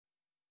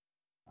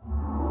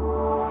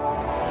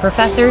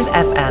Professors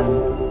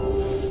FM.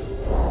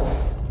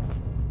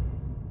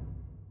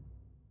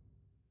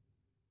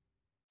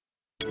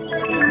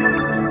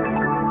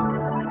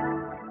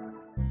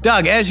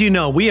 Doug, as you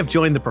know, we have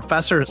joined the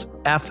Professors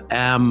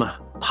FM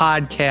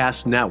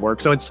podcast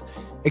network. So it's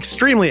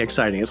extremely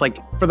exciting. It's like,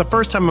 for the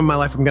first time in my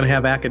life, I'm going to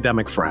have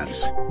academic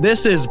friends.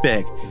 This is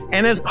big.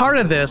 And as part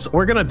of this,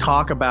 we're going to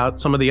talk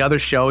about some of the other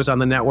shows on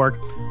the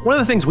network. One of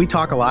the things we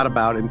talk a lot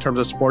about in terms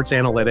of sports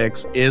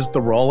analytics is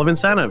the role of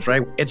incentives,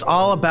 right? It's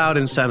all about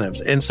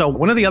incentives. And so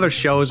one of the other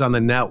shows on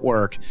the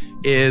network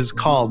is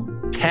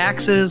called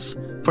Taxes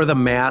for the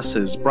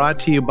Masses, brought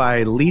to you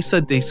by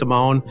Lisa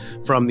DeSimone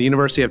from the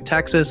University of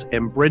Texas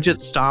and Bridget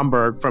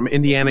Stomberg from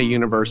Indiana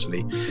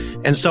University.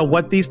 And so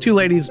what these two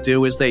ladies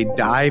do is they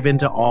dive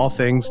into all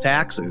things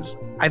taxes.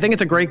 I think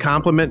it's a great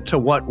complement to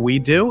what we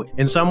do.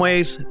 In some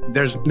ways,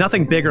 there's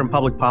nothing bigger in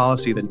public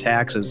policy than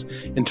taxes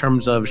in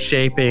terms of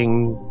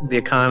shaping the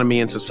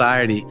economy and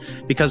society,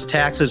 because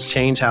taxes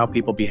change how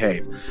people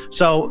behave.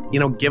 So,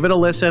 give it a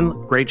listen.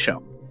 Great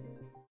show.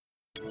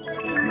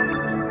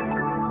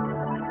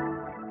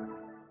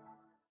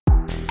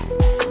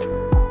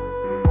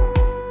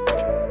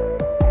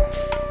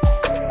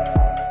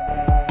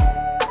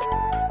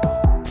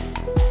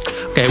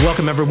 Okay,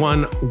 welcome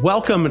everyone.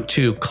 Welcome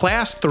to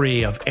Class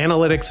 3 of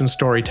Analytics and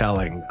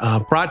Storytelling,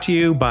 brought to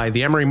you by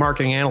the Emory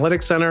Marketing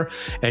Analytics Center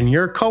and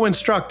your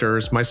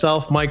co-instructors,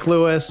 myself, Mike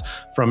Lewis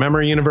from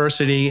Emory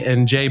University,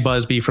 and Jay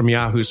Busbee from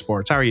Yahoo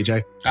Sports. How are you,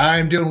 Jay?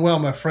 I'm doing well,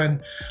 my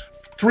friend.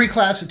 Two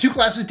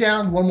classes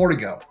down, one more to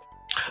go.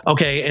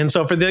 Okay, and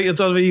so for those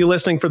of you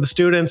listening, for the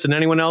students and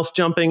anyone else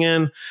jumping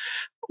in,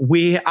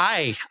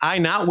 I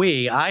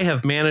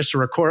have managed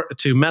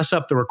to mess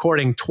up the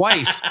recording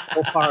twice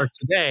so far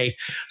today.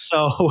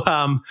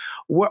 So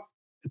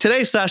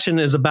today's session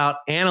is about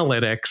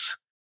analytics.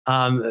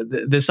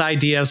 This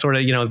idea of sort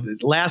of,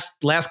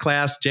 last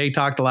class, Jay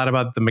talked a lot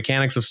about the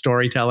mechanics of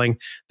storytelling.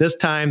 This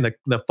time,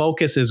 the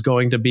focus is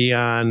going to be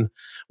on,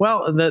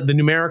 the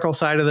numerical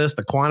side of this,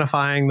 the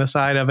quantifying the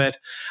side of it.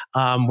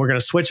 We're going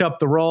to switch up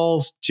the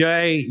roles.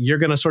 Jay, you're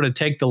going to sort of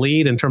take the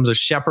lead in terms of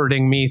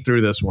shepherding me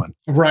through this one.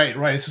 Right.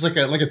 This is like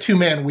a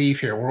two-man weave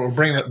here. We'll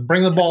bring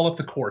the ball up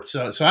the court.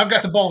 So I've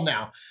got the ball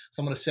now.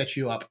 So I'm going to set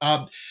you up.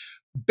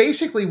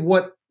 Basically,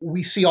 what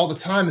we see all the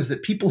time is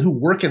that people who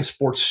work in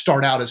sports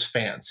start out as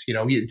fans.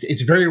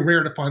 It's very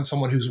rare to find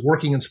someone who's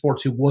working in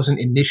sports who wasn't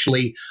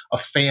initially a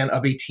fan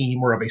of a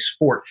team or of a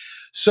sport.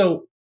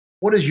 So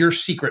what is your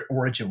secret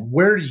origin?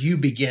 Where did you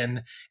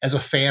begin as a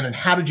fan, and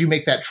how did you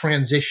make that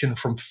transition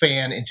from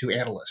fan into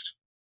analyst?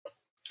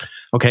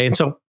 Okay, and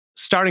so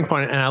starting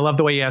point, and I love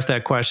the way you asked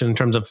that question in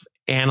terms of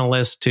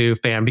analyst to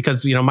fan,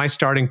 because my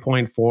starting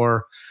point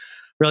for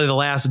really the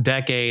last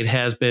decade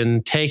has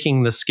been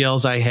taking the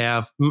skills I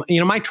have.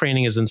 My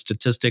training is in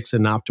statistics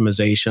and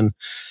optimization.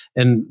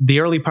 And the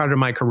early part of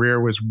my career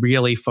was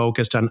really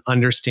focused on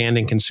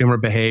understanding consumer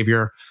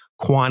behavior,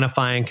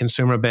 quantifying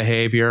consumer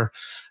behavior,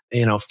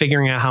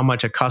 figuring out how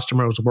much a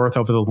customer was worth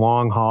over the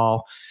long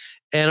haul.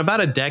 And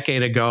about a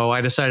decade ago, I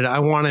decided I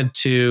wanted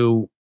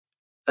to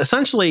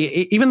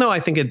essentially, even though I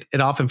think it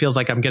often feels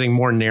like I'm getting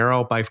more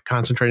narrow by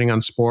concentrating on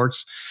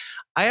sports,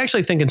 I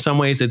actually think in some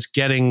ways it's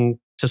getting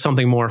to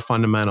something more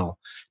fundamental,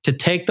 to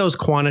take those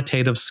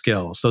quantitative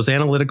skills, those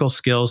analytical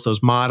skills,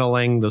 those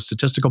modeling, those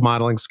statistical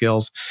modeling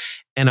skills,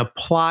 and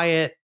apply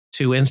it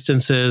to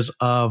instances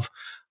of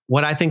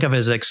what I think of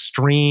as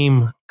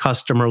extreme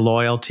customer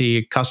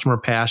loyalty, customer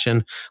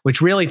passion, which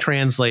really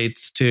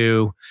translates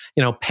to,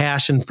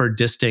 passion for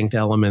distinct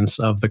elements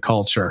of the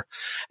culture.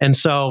 And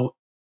so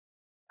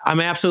I'm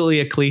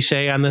absolutely a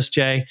cliche on this,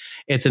 Jay.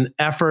 It's an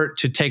effort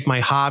to take my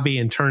hobby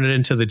and turn it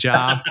into the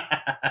job.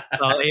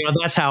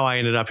 That's how I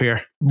ended up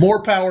here.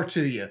 More power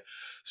to you.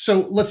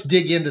 So let's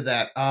dig into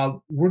that.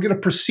 We're going to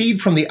proceed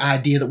from the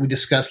idea that we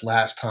discussed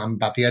last time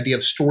about the idea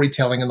of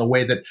storytelling and the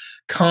way that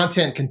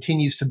content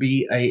continues to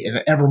be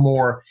an ever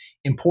more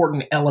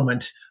important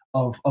element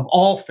of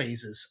all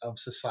phases of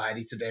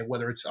society today,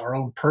 whether it's our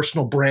own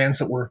personal brands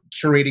that we're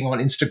curating on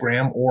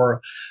Instagram or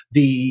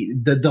the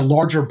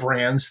larger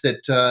brands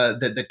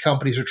that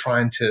companies are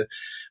trying to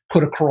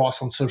put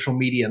across on social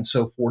media and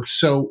so forth.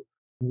 So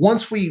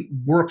once we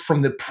work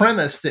from the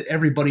premise that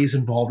everybody's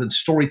involved in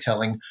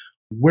storytelling,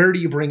 where do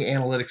you bring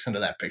analytics into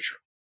that picture?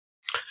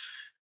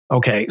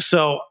 Okay,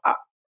 so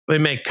let me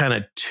make kind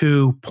of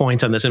 2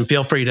 points on this, and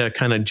feel free to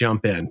kind of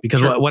jump in, because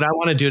sure. What I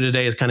want to do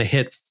today is kind of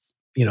hit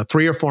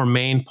 3 or 4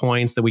 main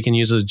points that we can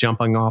use as a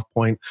jumping off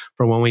point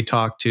for when we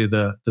talk to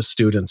the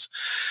students.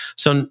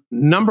 So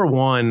number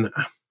one,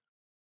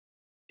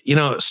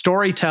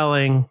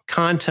 storytelling,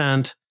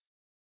 content,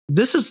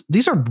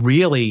 these are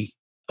really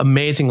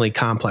amazingly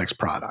complex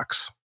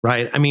products,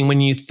 right? I mean,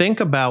 when you think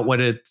about what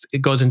it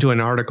goes into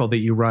an article that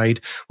you write,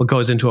 what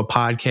goes into a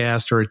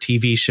podcast or a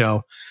TV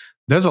show,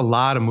 there's a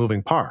lot of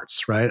moving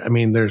parts, right? I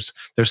mean, there's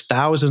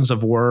thousands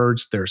of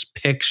words, there's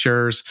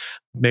pictures,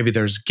 maybe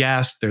there's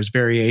guests, there's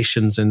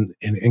variations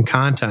in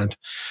content.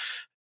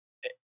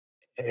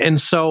 And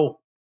so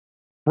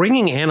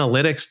bringing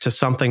analytics to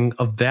something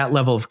of that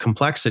level of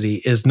complexity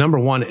is, number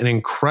one, an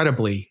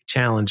incredibly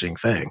challenging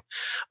thing.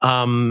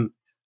 And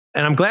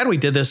I'm glad we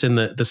did this in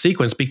the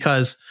sequence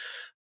because,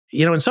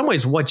 in some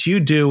ways what you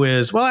do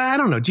is, well, I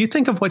don't know. Do you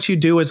think of what you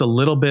do as a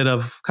little bit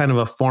of kind of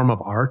a form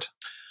of art?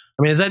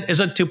 I mean, is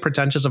that too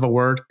pretentious of a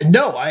word?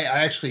 No, I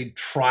actually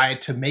try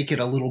to make it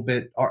a little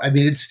bit. I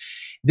mean,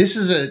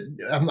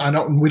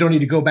 we don't need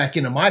to go back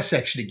into my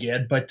section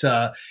again, but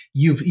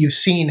you've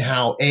seen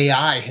how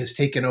AI has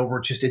taken over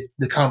just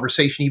the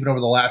conversation even over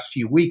the last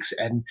few weeks,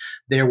 and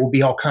there will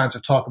be all kinds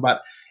of talk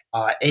about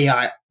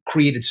AI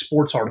created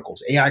sports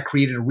articles, AI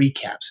created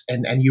recaps,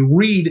 and you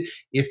read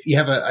if you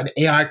have an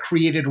AI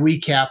created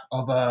recap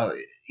of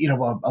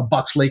a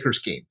Bucks Lakers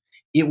game.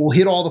 It will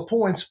hit all the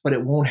points, but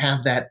it won't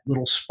have that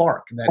little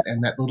spark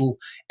and that little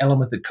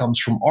element that comes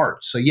from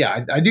art. So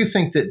yeah, I do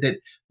think that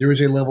there is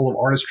a level of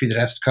artistry that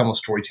has to come with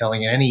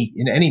storytelling in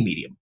any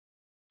medium.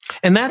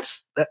 And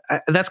that's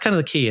kind of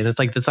the key. And it's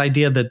like this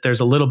idea that there's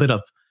a little bit of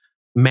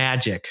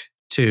magic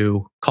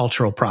to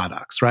cultural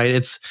products, right?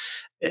 It's,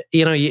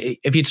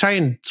 if you try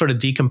and sort of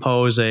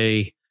decompose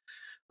like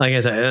I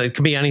said, it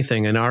can be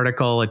anything, an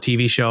article, a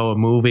TV show, a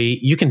movie,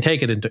 you can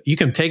take it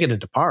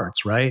into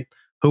parts, right?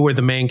 Who were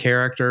the main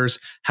characters?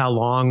 How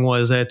long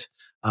was it?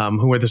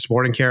 Who were the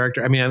supporting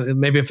character? I mean,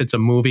 maybe if it's a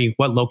movie,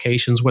 what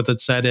locations was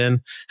it set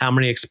in? How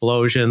many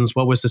explosions?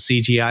 What was the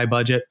CGI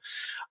budget?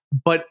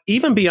 But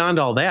even beyond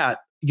all that,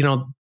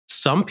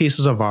 some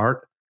pieces of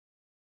art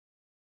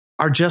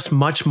are just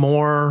much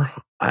more,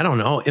 I don't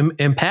know,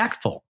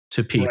 impactful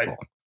to people,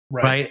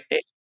 right?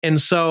 And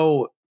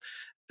so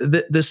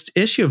this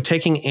issue of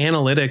taking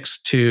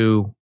analytics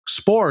to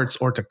sports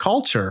or to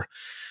culture,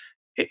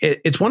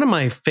 it's one of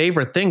my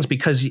favorite things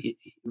because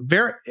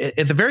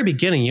at the very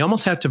beginning, you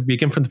almost have to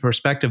begin from the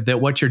perspective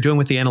that what you're doing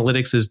with the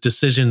analytics is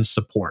decision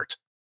support,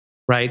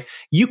 right?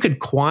 You could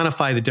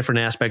quantify the different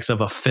aspects of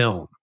a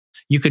film.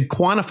 You could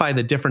quantify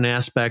the different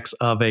aspects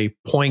of a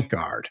point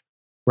guard,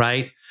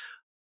 right?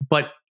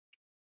 But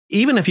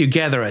even if you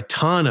gather a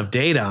ton of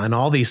data on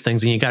all these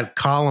things and you got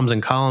columns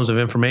and columns of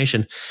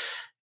information,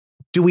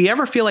 do we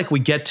ever feel like we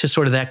get to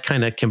sort of that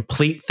kind of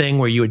complete thing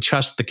where you would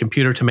trust the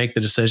computer to make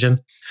the decision,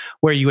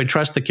 where you would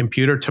trust the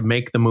computer to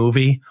make the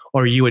movie,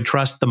 or you would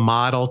trust the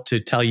model to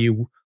tell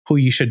you who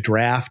you should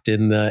draft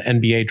in the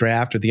NBA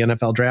draft or the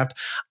NFL draft?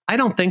 I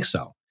don't think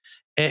so.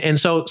 And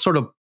so sort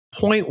of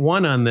point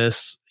one on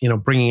this,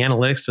 bringing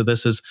analytics to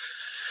this is,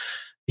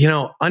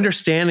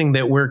 understanding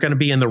that we're going to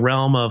be in the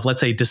realm of, let's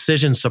say,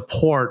 decision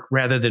support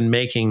rather than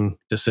making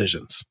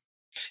decisions.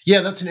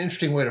 Yeah, that's an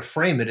interesting way to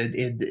frame it.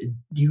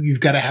 You've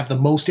got to have the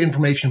most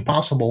information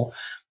possible,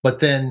 but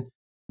then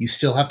you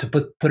still have to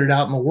put it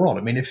out in the world.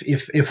 I mean,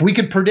 if we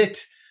could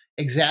predict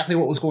exactly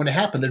what was going to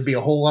happen, there'd be a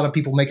whole lot of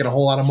people making a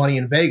whole lot of money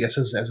in Vegas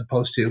as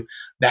opposed to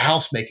the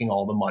house making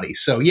all the money.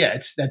 So yeah,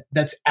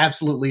 that's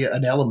absolutely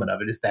an element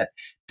of it, is that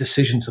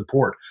decision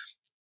support.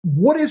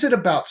 What is it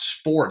about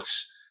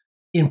sports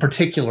in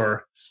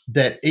particular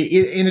that,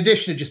 in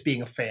addition to just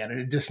being a fan, in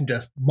addition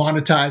to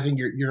monetizing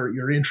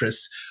your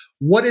interests,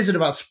 what is it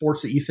about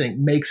sports that you think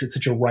makes it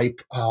such a ripe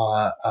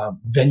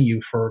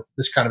venue for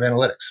this kind of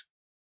analytics?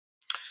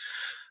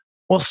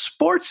 Well,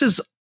 sports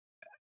is,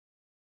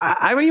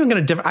 I'm even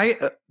going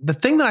to the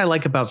thing that I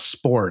like about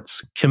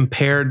sports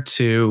compared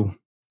to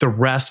the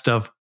rest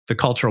of the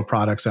cultural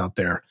products out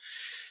there,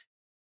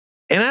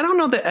 and I don't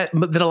know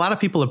that a lot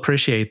of people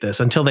appreciate this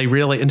until they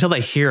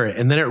hear it,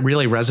 and then it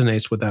really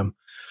resonates with them.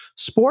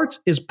 Sports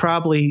is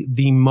probably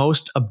the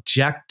most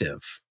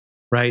objective,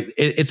 right?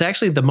 It's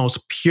actually the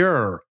most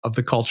pure of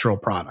the cultural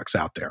products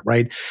out there,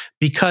 right?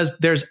 Because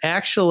there's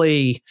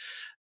actually,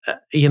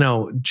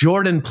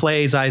 Jordan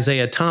plays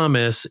Isaiah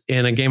Thomas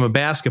in a game of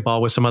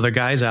basketball with some other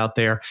guys out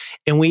there,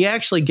 and we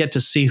actually get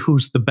to see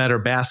who's the better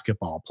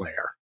basketball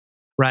player,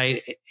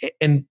 right?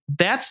 And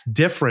that's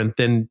different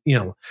than,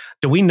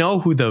 do we know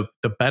who the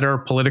better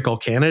political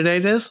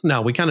candidate is?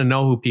 No, we kind of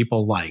know who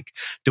people like.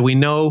 Do we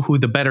know who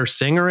the better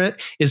singer is?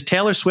 Is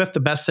Taylor Swift the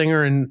best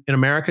singer in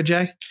America,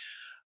 Jay?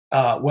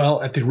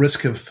 Well, at the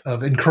risk of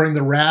incurring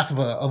the wrath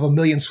of a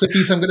million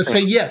Swifties, I'm going to say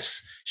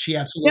yes, she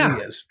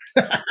absolutely is.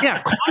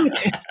 Yeah,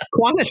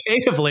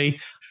 quantitatively,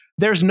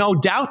 there's no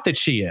doubt that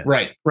she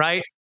is.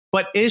 Right.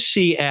 But is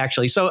she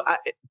actually? So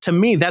to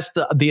me, that's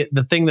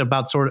the thing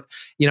about sort of,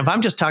 if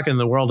I'm just talking in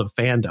the world of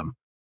fandom,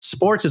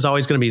 sports is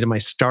always going to be my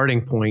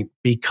starting point,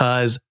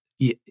 because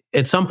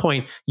at some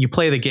point you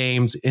play the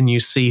games and you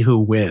see who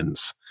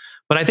wins.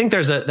 But I think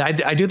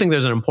I do think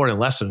there's an important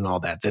lesson in all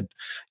that,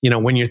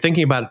 when you're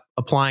thinking about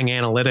applying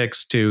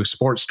analytics to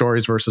sports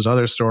stories versus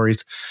other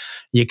stories,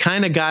 you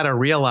kind of got to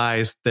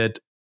realize that,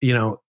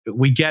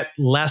 we get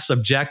less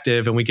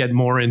objective and we get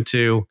more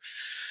into,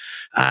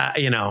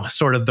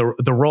 sort of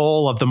the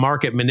role of the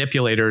market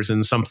manipulators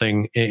in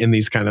something in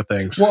these kind of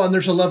things. Well, and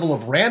there's a level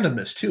of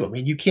randomness too. I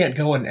mean, you can't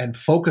go and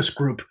focus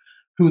group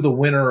who the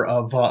winner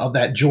of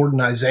that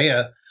Jordan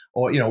Isaiah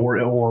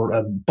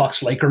or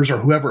Bucks Lakers or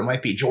whoever it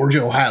might be,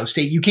 Georgia, Ohio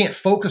State. You can't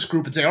focus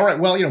group and say, all right,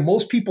 well,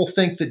 most people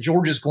think that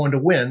Georgia's going to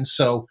win,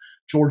 so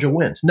Georgia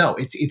wins. No,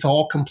 it's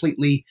all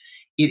completely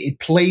it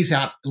plays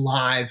out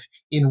live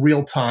in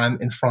real time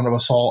in front of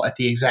us all at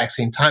the exact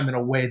same time in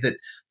a way that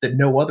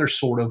no other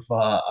sort of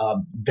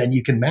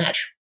venue can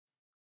match.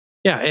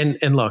 Yeah,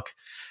 and look,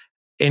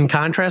 in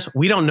contrast,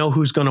 we don't know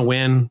who's going to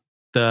win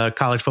the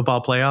college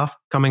football playoff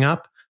coming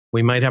up.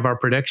 We might have our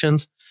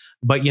predictions,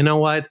 but you know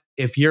what?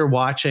 If you're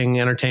watching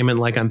entertainment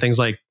like on things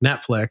like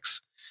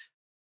Netflix,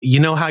 you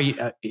know how you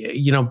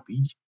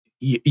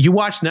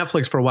watch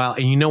Netflix for a while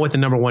and you know what the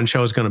number one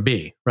show is going to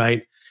be,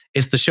 right?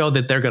 It's the show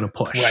that they're going to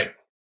push. Right.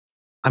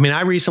 I mean,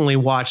 I recently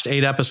watched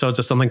 8 episodes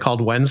of something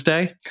called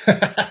Wednesday,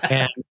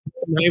 and it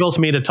enables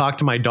me to talk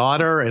to my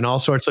daughter and all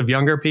sorts of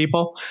younger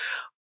people.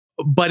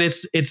 But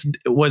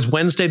was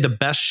Wednesday the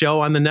best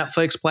show on the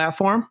Netflix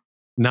platform?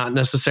 Not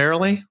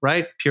necessarily,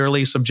 right?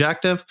 Purely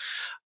subjective.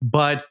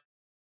 But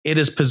it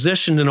is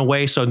positioned in a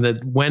way so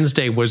that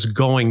Wednesday was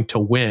going to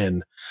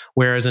win.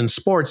 Whereas in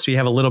sports, you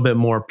have a little bit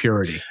more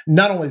purity.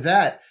 Not only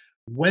that,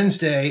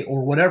 Wednesday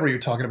or whatever you're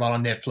talking about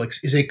on Netflix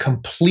is a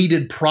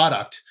completed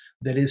product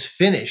that is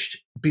finished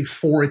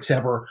before it's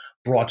ever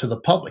brought to the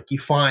public. You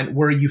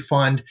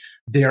find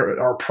there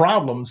are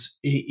problems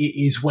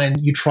is when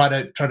you try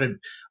to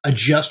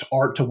adjust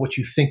art to what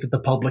you think that the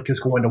public is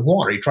going to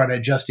want, or you try to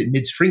adjust it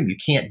midstream. You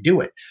can't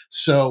do it.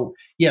 So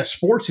yeah,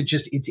 sports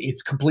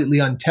it's completely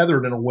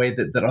untethered in a way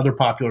that other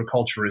popular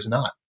culture is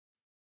not.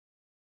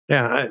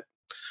 Yeah,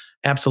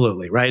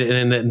 absolutely right,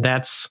 and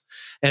that's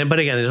but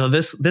again, so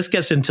this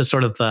gets into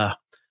sort of the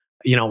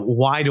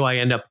why do I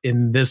end up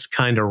in this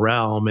kind of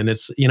realm? And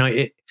it's,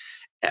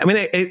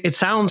 it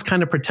sounds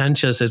kind of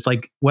pretentious. It's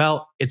like,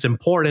 well, it's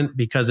important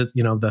because it's,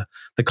 the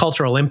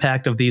cultural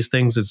impact of these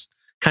things is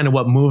kind of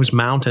what moves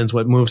mountains,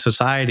 what moves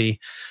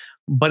society.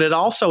 But it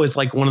also is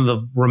like one of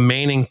the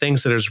remaining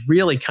things that is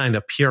really kind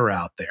of pure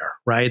out there,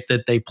 right?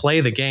 That they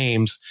play the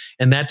games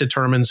and that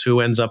determines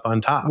who ends up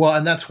on top. Well,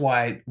 and that's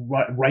why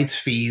rights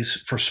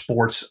fees for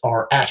sports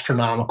are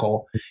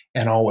astronomical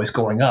and always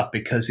going up,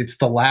 because it's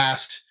the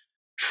last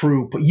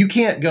true. But you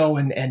can't go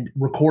and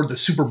record the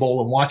Super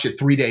Bowl and watch it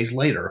 3 days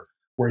later,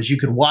 whereas you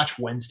could watch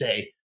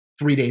Wednesday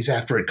 3 days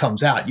after it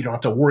comes out. You don't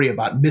have to worry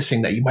about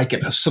missing that. You might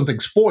get something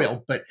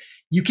spoiled, but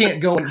you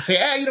can't go and say,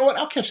 you know what,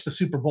 I'll catch the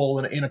Super Bowl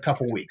in a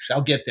couple weeks.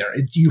 I'll get there.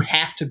 You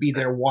have to be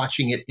there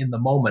watching it in the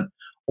moment,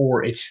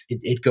 or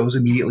it goes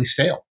immediately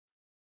stale.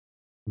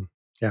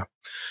 Yeah.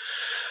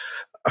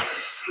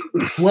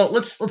 Well,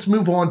 let's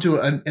move on to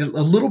a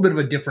little bit of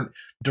a different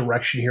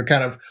direction here.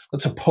 Kind of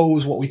let's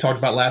oppose what we talked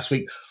about last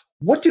week.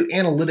 What do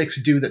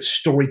analytics do that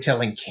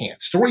storytelling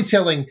can't?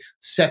 Storytelling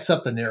sets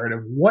up the narrative.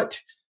 What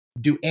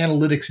do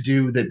analytics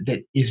do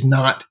that is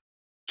not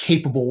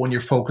capable when you're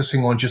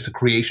focusing on just the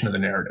creation of the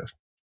narrative?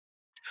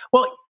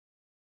 Well,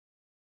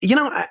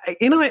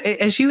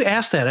 as you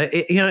asked that,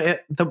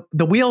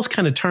 the wheels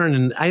kind of turn,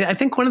 and I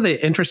think one of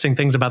the interesting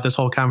things about this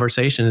whole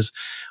conversation is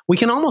we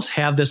can almost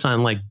have this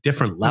on like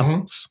different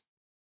levels.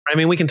 Mm-hmm. I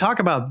mean, we can talk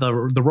about the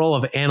role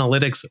of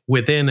analytics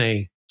within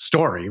a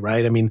story,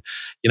 right? I mean,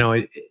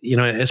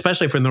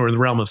 especially from the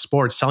realm of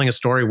sports, telling a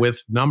story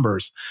with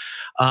numbers.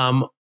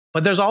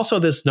 But there's also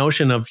this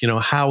notion of,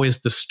 how is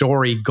the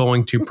story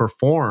going to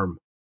perform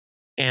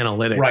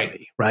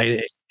analytically,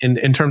 right?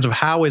 In terms of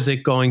how is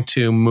it going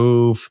to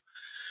move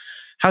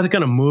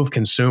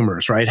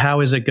consumers, right?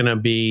 How is it going to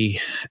be,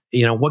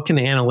 what can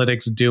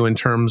analytics do in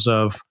terms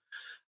of,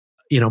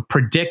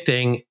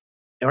 predicting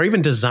or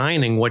even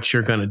designing what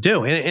you're going to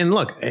do? And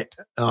look,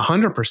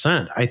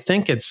 100%, I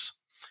think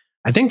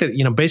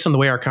that, based on the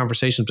way our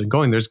conversation's been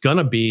going, there's going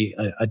to be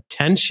a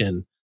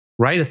tension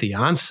right at the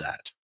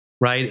onset,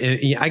 right?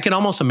 And I can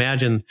almost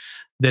imagine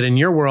that in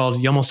your world,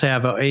 you almost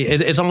have,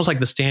 it's almost like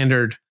the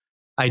standard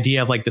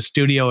idea of like the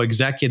studio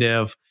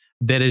executive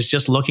that is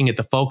just looking at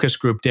the focus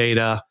group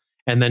data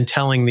and then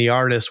telling the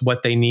artist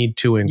what they need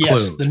to include.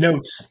 Yes, the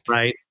notes.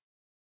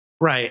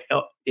 Right.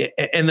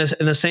 And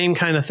the same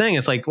kind of thing.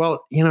 It's like,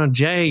 well,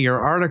 Jay, your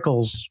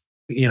article's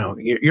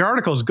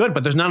good,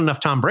 but there's not enough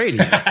Tom Brady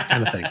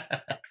kind of thing.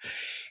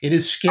 It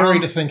is scary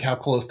to think how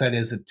close that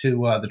is to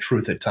the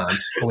truth at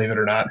times, believe it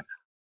or not.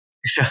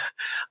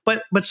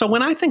 But so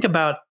when I think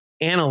about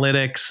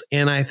analytics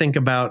and I think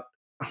about,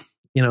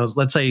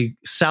 let's say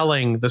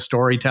selling the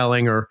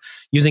storytelling or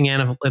using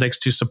analytics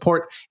to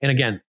support. And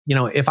again,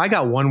 if I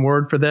got one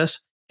word for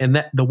this, and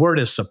that the word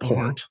is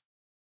support,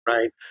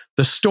 right?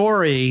 The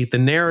story, the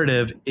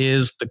narrative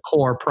is the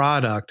core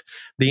product.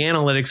 The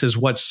analytics is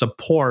what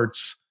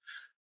supports,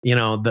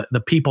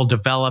 the people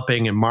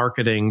developing and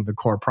marketing the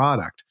core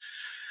product.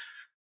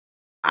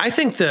 I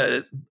think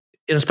that,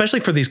 and especially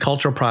for these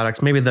cultural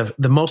products, maybe the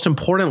most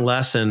important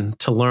lesson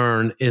to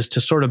learn is to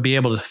sort of be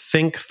able to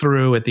think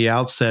through at the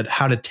outset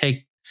how to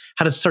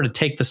sort of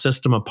take the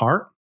system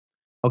apart.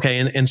 Okay.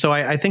 And so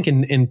I think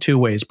in two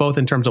ways, both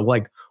in terms of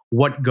like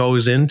what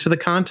goes into the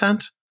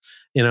content,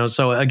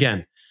 so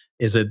again,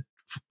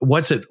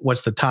 what's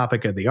the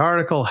topic of the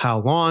article? How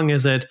long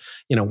is it?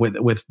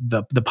 With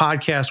the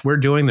podcast we're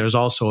doing, there's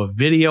also a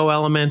video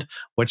element.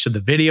 What should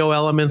the video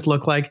elements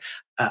look like?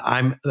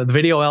 The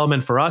video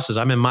element for us is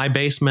I'm in my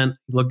basement,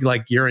 look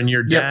like you're in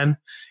your den. Yep.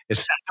 Is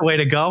that the way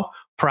to go?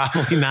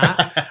 Probably not,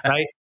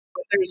 right?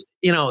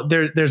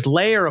 there's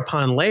layer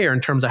upon layer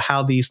in terms of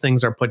how these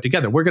things are put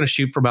together. We're going to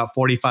shoot for about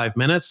 45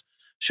 minutes.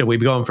 Should we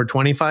be going for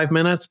 25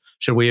 minutes?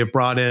 Should we have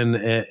brought in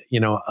a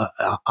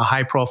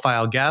high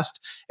profile guest,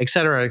 et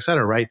cetera,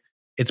 right?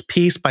 It's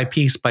piece by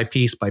piece by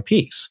piece by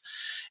piece.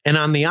 And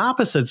on the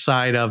opposite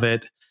side of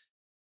it,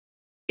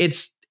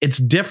 it's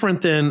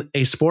different than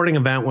a sporting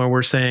event where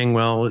we're saying,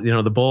 well,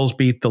 the Bulls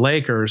beat the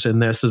Lakers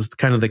and this is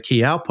kind of the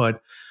key output.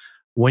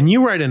 When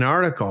you write an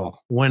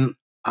article, when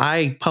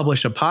I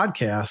publish a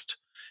podcast,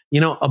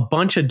 a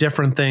bunch of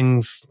different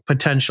things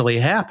potentially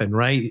happen,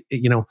 right?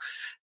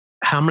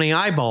 How many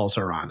eyeballs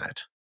are on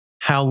it?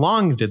 How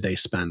long did they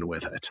spend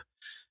with it?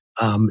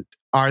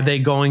 Are they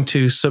going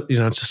to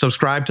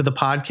subscribe to the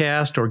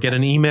podcast or get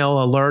an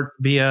email alert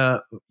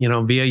via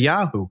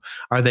Yahoo?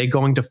 Are they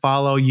going to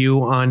follow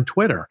you on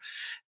Twitter?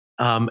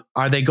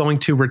 Are they going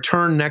to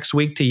return next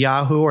week to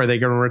Yahoo? Or are they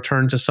going to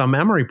return to some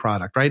Emory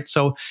product, right?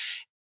 So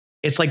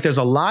it's like there's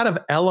a lot of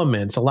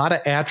elements, a lot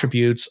of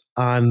attributes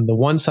on the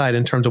one side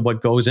in terms of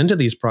what goes into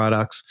these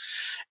products,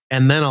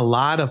 and then a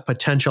lot of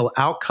potential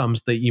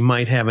outcomes that you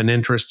might have an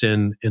interest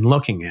in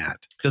looking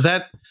at. Does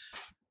that?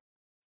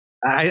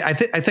 I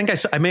think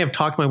I may have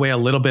talked my way a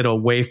little bit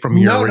away from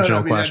your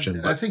original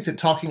question. I think that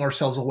talking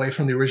ourselves away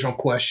from the original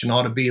question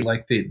ought to be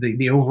like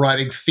the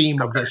overriding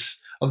theme of this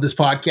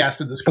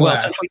podcast and this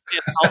class. Well, we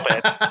can't help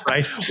it,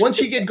 right? Once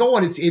you get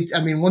going, it's.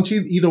 I mean, once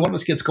either one of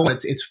us gets going,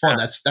 it's fun.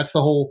 Yeah. That's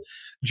the whole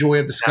joy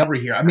of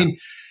discovery here. I mean,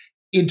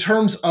 in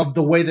terms of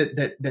the way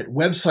that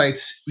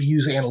websites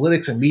use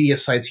analytics and media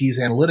sites use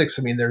analytics,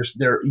 I mean,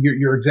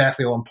 you're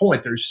exactly on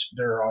point.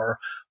 There are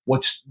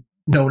what's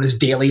known as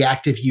daily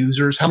active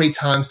users. How many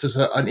times does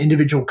an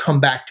individual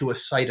come back to a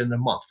site in a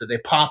month? Do they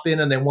pop in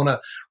and they want to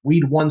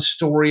read one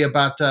story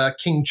about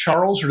King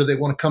Charles, or do they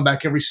want to come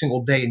back every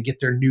single day and get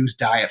their news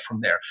diet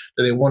from there?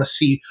 Do they want to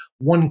see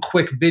one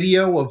quick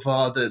video of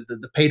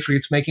the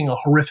Patriots making a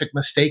horrific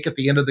mistake at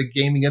the end of the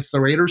game against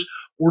the Raiders,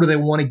 or do they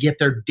want to get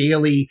their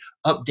daily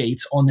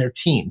updates on their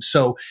team?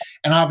 So,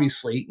 and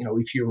obviously,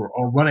 if you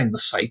are running the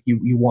site,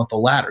 you want the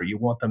latter. You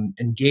want them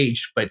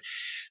engaged. But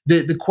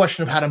the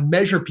question of how to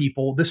measure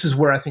people, this is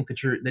where I think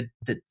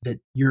that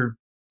your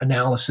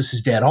analysis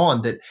is dead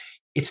on, that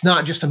it's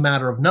not just a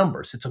matter of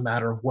numbers. It's a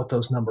matter of what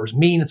those numbers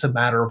mean. It's a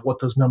matter of what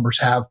those numbers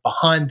have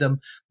behind them.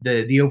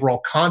 The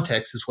overall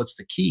context is what's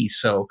the key.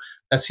 So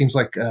that seems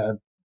like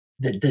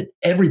that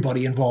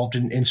everybody involved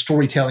in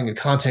storytelling and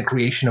content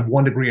creation of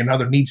one degree or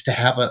another needs to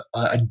have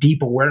a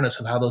deep awareness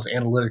of how those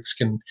analytics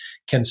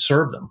can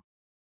serve them.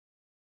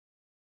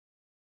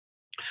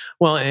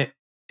 Well, and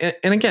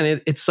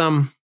again, it's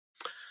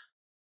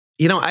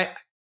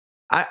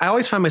I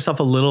always find myself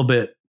a little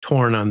bit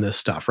torn on this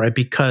stuff, right?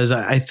 Because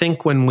I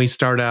think when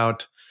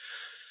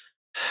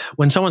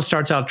someone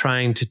starts out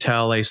trying to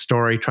tell a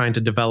story, trying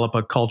to develop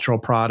a cultural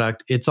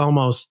product, it's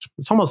almost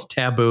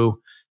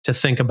taboo to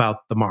think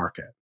about the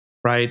market,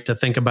 right? To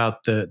think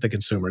about the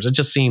consumers. It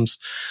just seems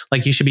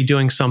like you should be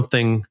doing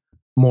something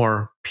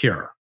more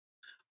pure.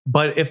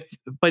 But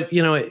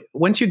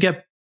once you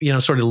get,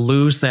 sort of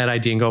lose that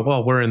idea and go,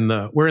 well, we're in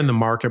the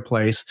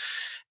marketplace.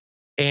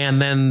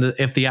 And then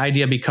if the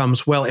idea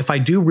becomes, well, if I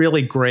do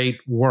really great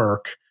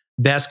work,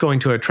 that's going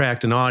to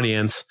attract an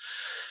audience.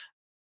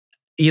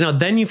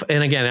 Then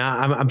and again,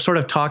 I'm sort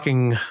of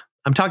talking,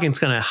 it's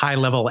kind of high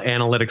level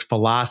analytics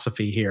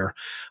philosophy here.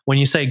 When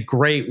you say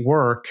great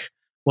work,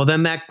 well,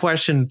 then that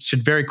question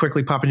should very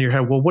quickly pop into your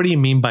head. Well, what do you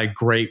mean by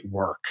great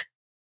work?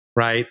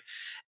 Right.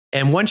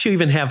 And once you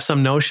even have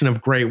some notion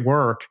of great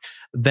work,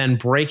 then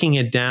breaking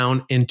it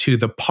down into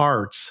the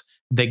parts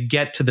that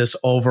get to this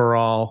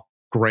overall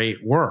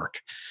great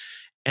work.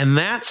 And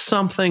that's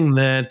something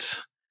that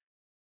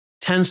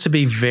tends to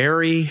be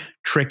very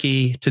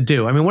tricky to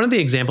do. I mean, one of the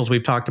examples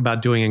we've talked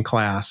about doing in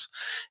class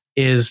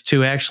is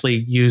to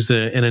actually use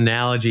an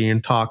analogy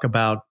and talk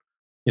about,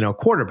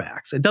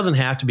 quarterbacks. It doesn't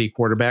have to be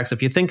quarterbacks.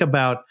 If you think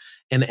about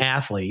an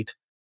athlete,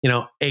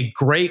 a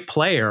great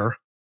player,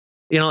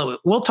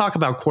 we'll talk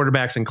about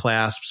quarterbacks in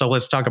class. So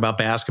let's talk about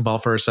basketball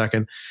for a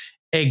second.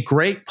 A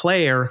great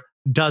player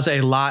does a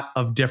lot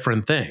of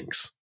different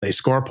things. They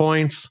score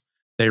points,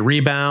 they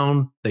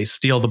rebound, they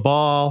steal the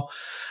ball.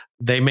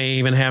 They may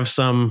even have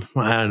some,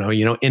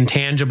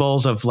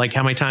 intangibles of like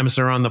how many times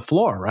they're on the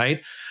floor,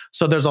 right?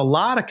 So there's a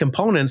lot of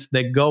components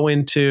that go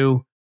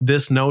into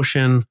this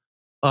notion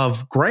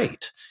of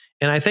great.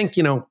 And I think,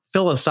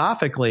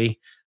 philosophically,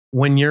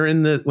 when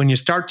you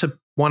start to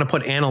want to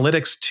put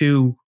analytics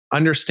to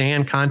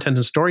understand content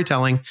and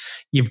storytelling,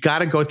 you've got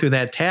to go through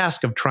that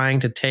task of trying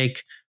to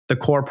take the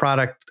core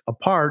product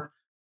apart.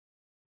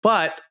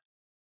 But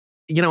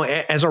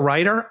as a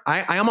writer,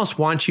 I almost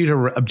want you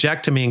to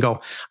object to me and go,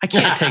 I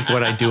can't take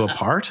what I do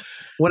apart.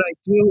 What I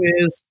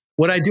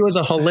do is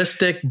a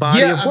holistic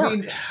body of work. I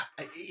mean,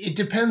 it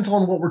depends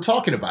on what we're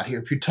talking about here.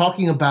 If you're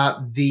talking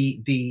about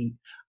the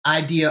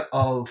idea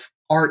of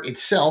art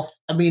itself,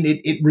 I mean,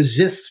 it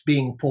resists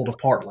being pulled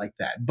apart like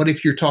that. But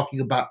if you're talking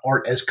about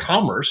art as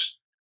commerce,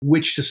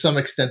 which to some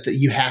extent that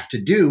you have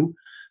to do,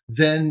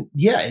 then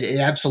yeah, it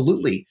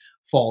absolutely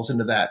falls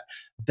into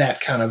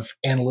that kind of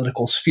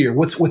analytical sphere.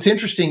 What's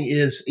interesting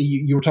is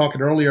you were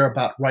talking earlier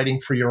about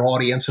writing for your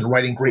audience and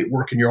writing great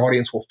work, and your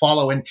audience will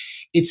follow. And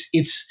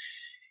it's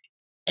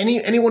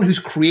anyone who's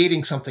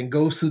creating something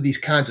goes through these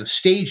kinds of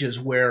stages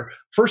where,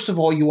 first of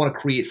all, you want to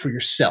create for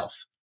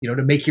yourself,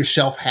 to make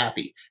yourself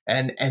happy.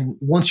 And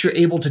once you're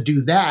able to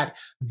do that,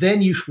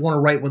 then you want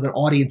to write with an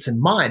audience in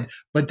mind.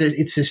 But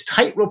it's this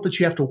tightrope that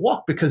you have to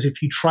walk, because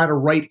if you try to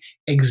write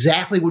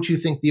exactly what you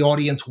think the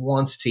audience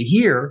wants to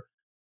hear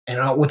and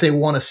what they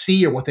want to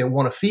see or what they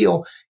want to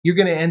feel, you're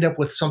going to end up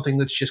with something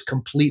that's just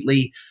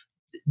completely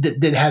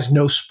that has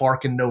no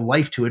spark and no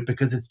life to it,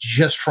 because it's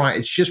just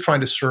trying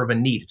to serve a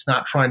need. It's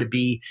not trying to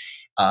be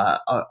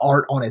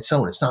art on its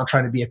own. It's not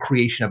trying to be a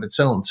creation of its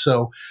own.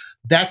 So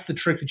that's the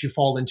trick that you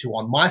fall into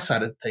on my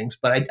side of things.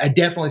 But I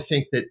definitely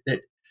think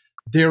that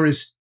there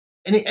is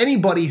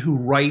anybody who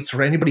writes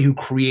or anybody who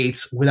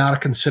creates without a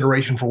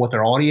consideration for what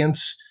their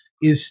audience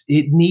is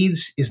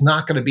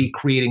not going to be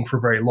creating for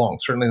very long.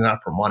 Certainly not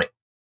for money.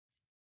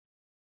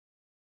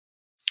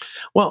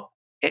 Well,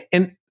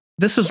 and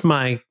this is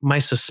my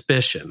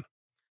suspicion,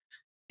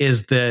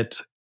 is that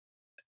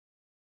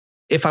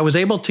if I was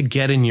able to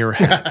get in your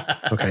head,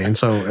 okay, and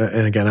so,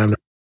 and again, I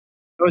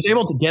was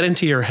able to get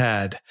into your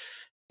head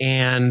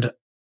and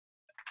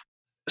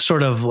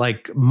sort of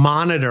like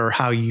monitor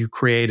how you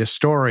create a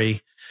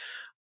story,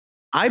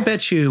 I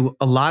bet you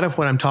a lot of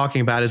what I'm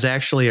talking about is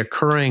actually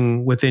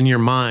occurring within your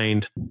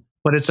mind,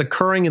 but it's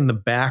occurring in the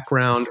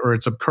background, or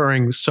it's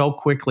occurring so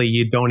quickly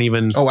you don't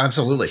even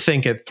absolutely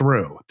think it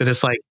through. That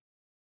it's like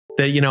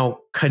that,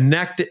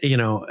 connect,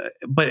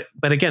 but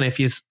again, if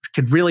you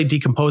could really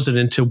decompose it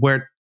into where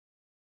it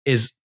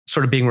is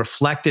sort of being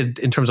reflected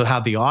in terms of how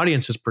the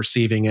audience is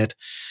perceiving it,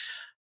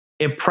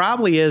 it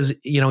probably is,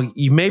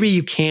 maybe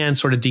you can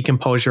sort of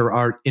decompose your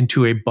art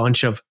into a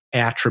bunch of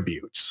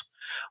attributes.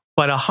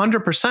 But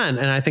 100%, and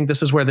I think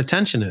this is where the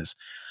tension is,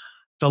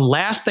 the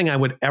last thing I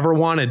would ever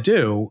want to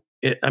do,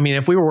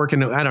 if we were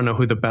working, I don't know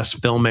who the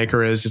best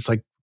filmmaker is. It's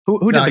like,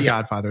 who did The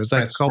Godfather? Is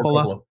that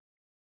Coppola?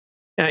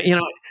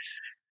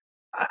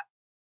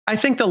 I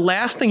think the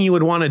last thing you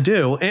would want to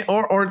do,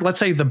 or let's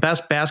say the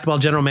best basketball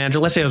general manager,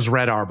 let's say it was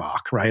Red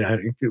Auerbach, right?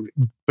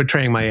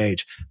 Betraying my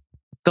age.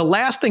 The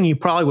last thing you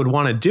probably would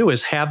want to do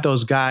is have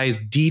those guys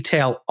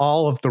detail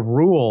all of the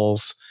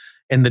rules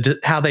and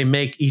how they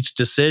make each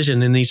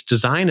decision and each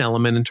design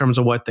element in terms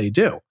of what they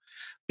do.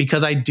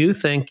 Because I do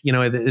think,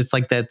 it's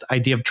like that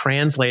idea of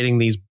translating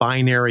these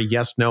binary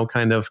yes-no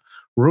kind of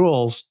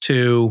rules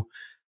to,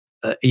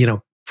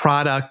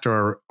 product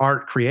or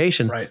art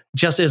creation, right,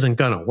 just isn't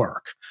going to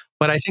work.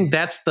 But I think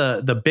that's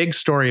the big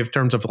story in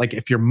terms of, like,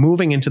 if you're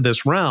moving into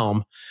this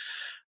realm,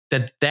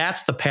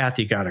 that's the path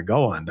you got to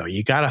go on, though.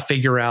 You got to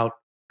figure out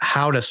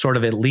how to sort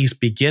of at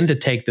least begin to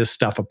take this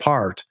stuff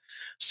apart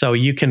so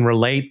you can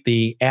relate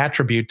the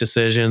attribute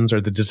decisions or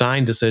the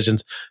design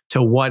decisions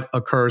to what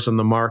occurs in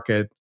the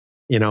market,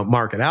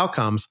 market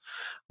outcomes.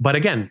 But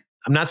again,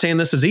 I'm not saying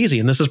this is easy.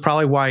 And this is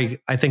probably why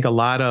I think a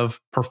lot of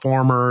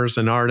performers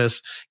and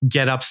artists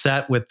get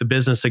upset with the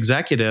business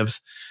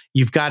executives.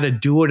 You've got to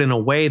do it in a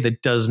way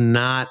that does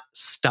not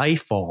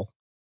stifle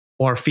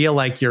or feel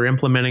like you're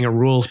implementing a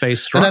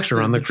rules-based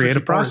structure on the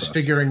creative process.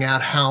 Figuring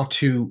out how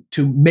to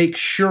make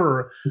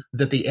sure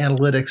that the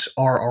analytics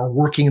are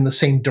working in the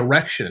same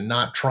direction,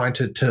 not trying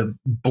to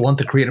blunt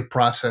the creative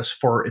process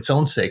for its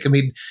own sake.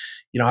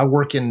 I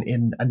work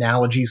in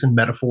analogies and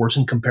metaphors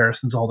and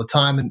comparisons all the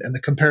time, and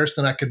the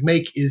comparison I could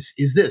make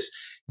is this.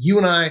 You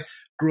and I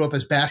grew up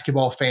as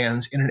basketball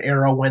fans in an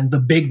era when the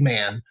big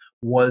man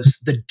was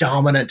the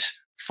dominant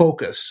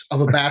focus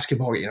of a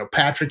basketball game.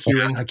 Patrick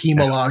Ewing, Hakeem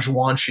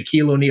Olajuwon,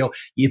 Shaquille O'Neal.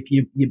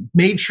 You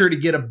made sure to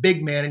get a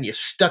big man and you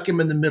stuck him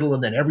in the middle,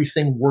 and then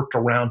everything worked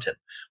around him.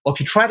 Well, if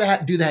you try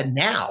to do that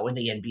now in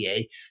the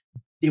NBA,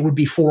 it would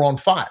be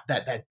 4-on-5.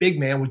 That big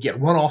man would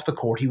get run off the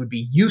court. He would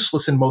be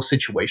useless in most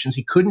situations.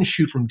 He couldn't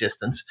shoot from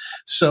distance.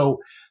 So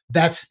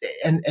that's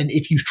and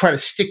if you try to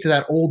stick to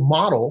that old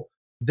model,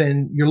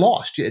 then you're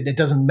lost. It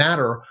doesn't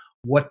matter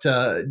what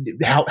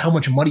how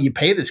much money you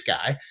pay this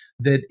guy,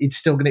 that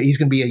he's going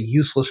to be a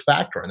useless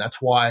factor. And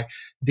that's why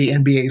the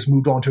NBA has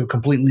moved on to a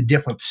completely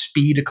different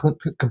speed, a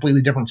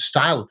completely different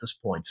style at this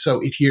point. So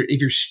if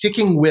you're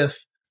sticking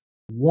with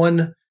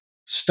one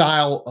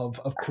style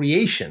of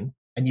creation,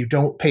 and you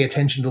don't pay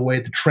attention to the way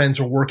the trends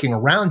are working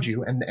around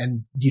you,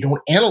 and you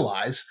don't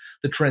analyze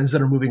the trends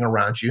that are moving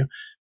around you,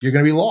 you're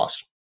going to be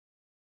lost.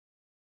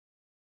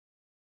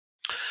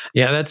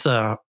 Yeah,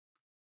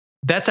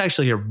 that's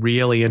actually a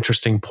really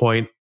interesting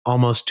point,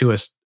 almost to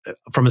us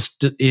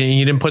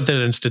you didn't put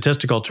that in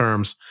statistical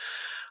terms,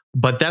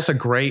 but that's a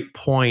great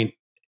point,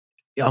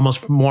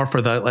 almost more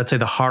for let's say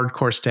the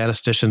hardcore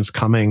statisticians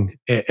coming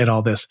at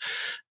all this,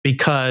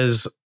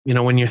 because,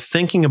 when you're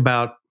thinking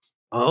about,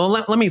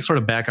 let me sort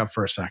of back up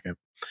for a second.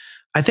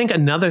 I think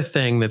another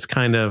thing that's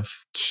kind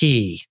of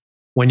key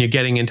when you're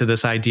getting into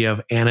this idea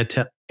of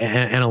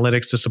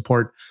analytics to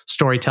support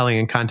storytelling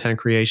and content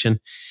creation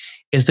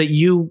is that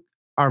you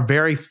are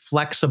very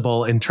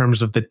flexible in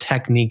terms of the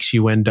techniques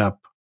you end up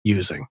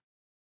using.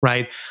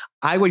 right?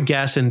 I would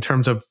guess in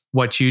terms of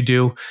what you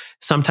do,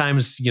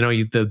 sometimes,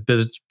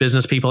 the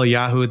business people at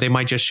Yahoo, they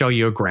might just show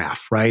you a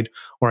graph, right?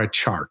 Or a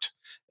chart.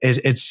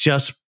 It's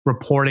just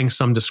reporting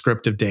some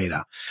descriptive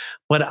data.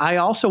 But I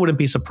also wouldn't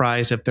be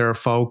surprised if there are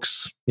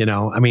folks,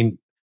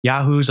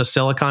 Yahoo's a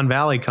Silicon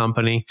Valley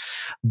company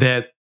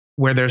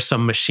where there's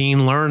some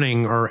machine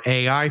learning or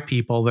AI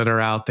people that are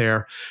out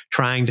there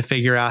trying to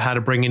figure out how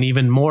to bring in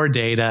even more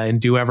data and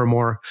do ever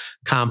more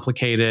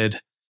complicated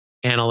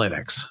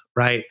analytics,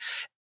 right?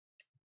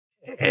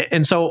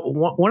 And so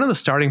one of the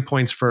starting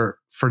points for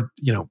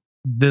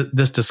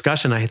this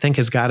discussion, I think,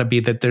 has got to be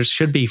that there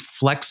should be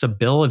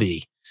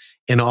flexibility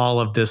in all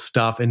of this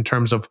stuff in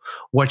terms of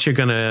what you're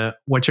gonna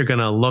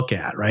look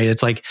at, right?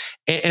 It's like,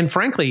 and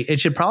frankly, it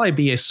should probably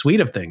be a suite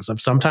of things.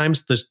 Of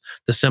sometimes the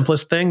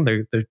simplest thing,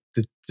 the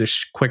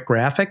quick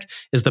graphic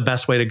is the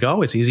best way to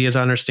go. It's easy to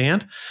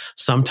understand.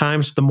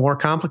 Sometimes the more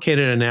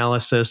complicated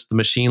analysis, the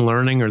machine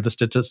learning or the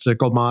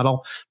statistical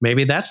model,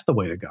 maybe that's the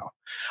way to go.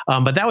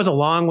 But that was a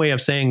long way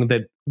of saying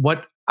that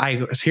what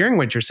I was hearing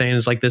what you're saying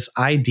is like this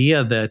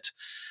idea that,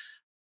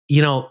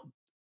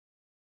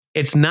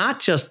 it's not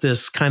just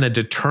this kind of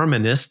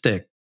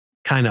deterministic,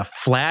 kind of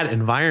flat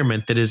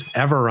environment that is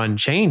ever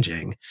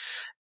unchanging.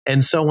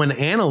 And so when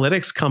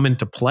analytics come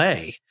into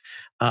play,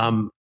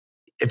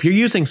 if you're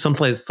using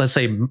someplace, let's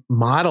say,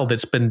 model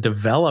that's been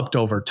developed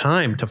over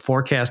time to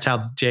forecast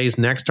how Jay's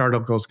next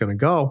article is going to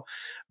go,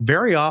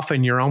 very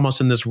often you're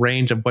almost in this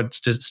range of what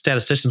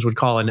statisticians would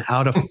call an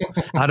out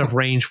of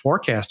range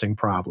forecasting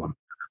problem,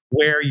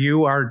 where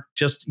you're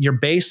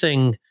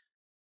basing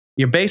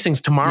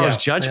tomorrow's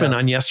judgment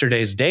on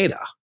yesterday's data.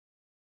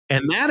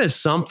 And that is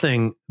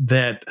something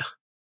that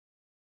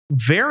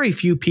very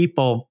few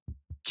people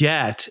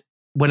get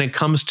when it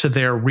comes to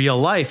their real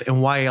life,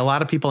 and why a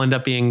lot of people end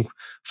up being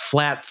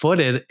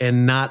flat-footed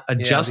and not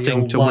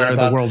adjusting to where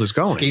the world is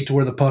going. Skate to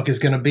where the puck is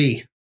going to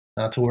be,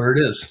 not to where it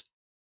is.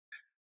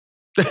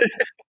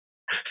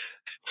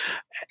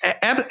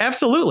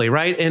 Absolutely,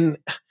 right? And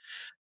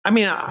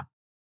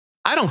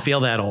I don't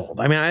feel that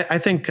old. I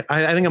think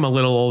I'm a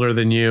little older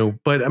than you,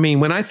 but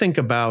when I think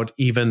about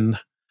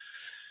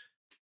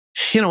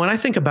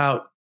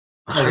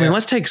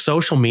let's take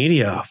social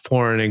media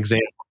for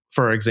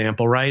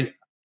example, right?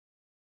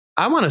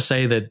 I want to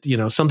say that,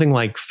 something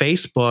like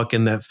Facebook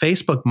and the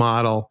Facebook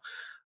model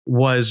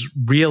was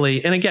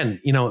really, and again,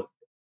 I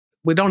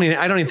don't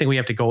even think we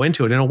have to go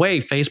into it. In a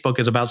way, Facebook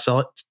is about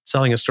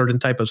selling a certain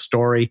type of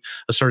story,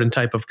 a certain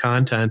type of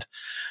content.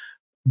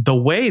 The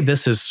way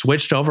this has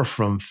switched over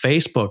from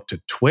Facebook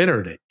to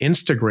Twitter to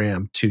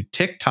Instagram to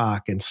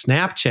TikTok and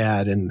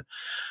Snapchat and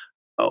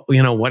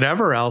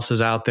whatever else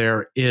is out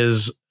there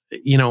is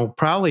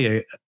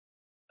probably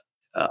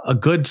a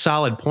good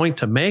solid point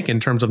to make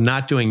in terms of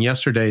not doing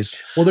yesterday's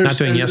there's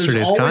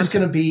content. Always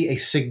going to be a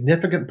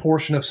significant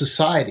portion of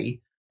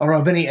society or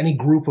of any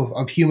group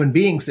of human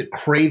beings that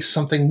crave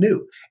something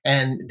new,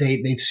 and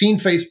they've seen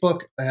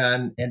Facebook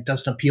and it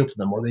doesn't appeal to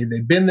them, or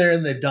they've been there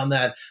and they've done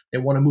that. They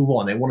want to move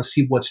on. They want to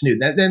see what's new.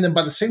 And then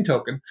by the same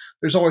token,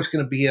 there's always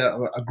going to be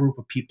a group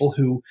of people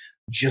who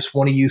just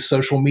want to use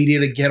social media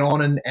to get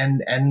on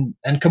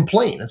and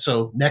complain. And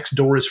so next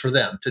door is for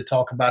them to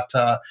talk about,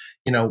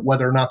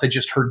 whether or not they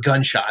just heard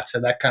gunshots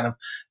and that kind of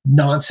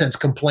nonsense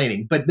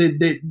complaining. But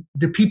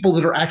the people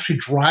that are actually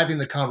driving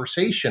the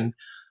conversation,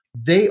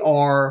 they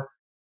are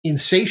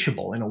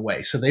insatiable in a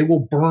way. So they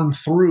will burn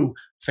through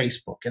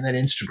Facebook and then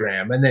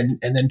Instagram and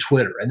then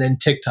Twitter and then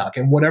TikTok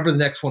and whatever the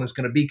next one is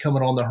going to be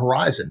coming on the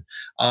horizon.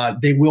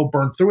 They will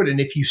burn through it. And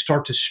if you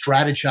start to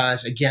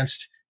strategize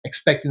against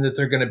expecting that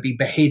they're going to be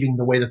behaving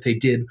the way that they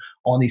did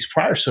on these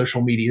prior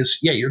social medias,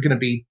 you're going to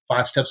be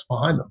 5 steps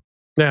behind them.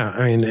 Yeah.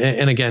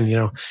 And again,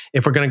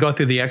 if we're going to go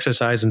through the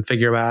exercise and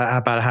figure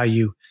out how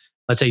you,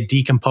 let's say,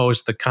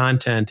 decompose the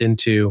content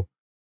into,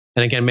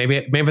 and again, maybe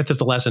if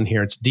there's a lesson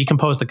here, it's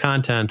decompose the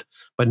content,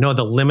 but know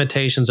the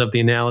limitations of the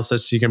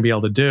analysis you're going to be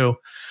able to do.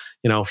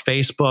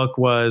 Facebook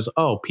was,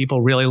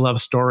 people really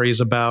love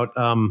stories about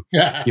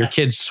your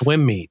kid's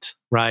swim meet,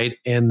 right?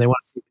 And they want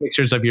to see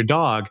pictures of your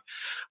dog.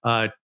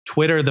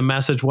 Twitter, the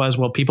message was,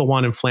 people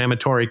want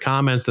inflammatory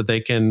comments that they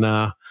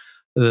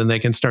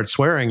can start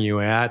swearing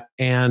you at.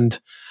 And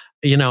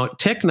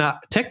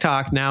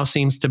TikTok now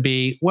seems to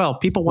be,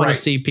 people want to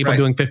see people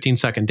doing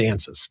 15-second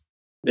dances.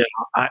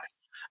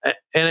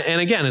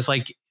 And again, it's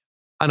like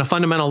on a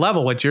fundamental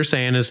level, what you're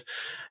saying is,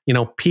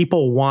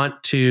 people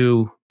want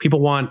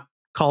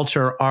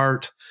culture,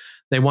 art.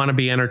 They want to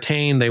be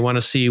entertained. They want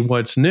to see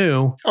what's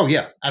new. Oh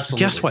yeah,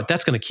 absolutely. Guess what?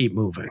 That's going to keep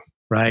moving,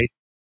 right?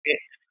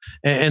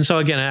 And so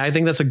again, I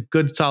think that's a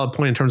good solid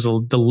point in terms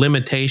of the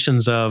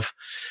limitations of,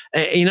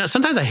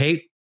 sometimes I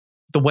hate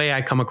the way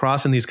I come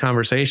across in these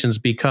conversations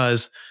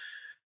because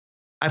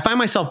I find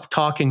myself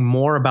talking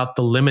more about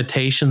the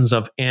limitations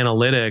of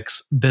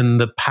analytics than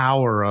the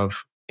power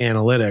of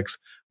analytics.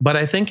 But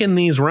I think in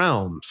these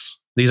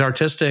realms, these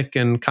artistic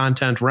and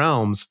content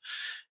realms,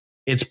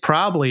 it's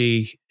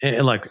probably,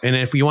 and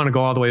if you want to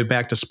go all the way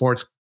back to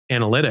sports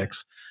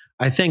analytics,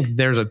 I think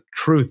there's a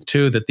truth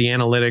too that the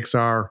analytics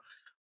are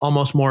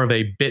almost more of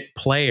a bit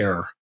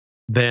player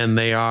than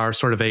they are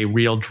sort of a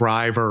real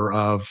driver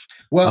of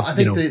I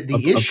think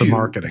the issue the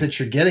marketing that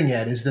you're getting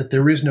at is that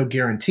there is no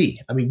guarantee.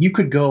 I mean, you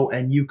could go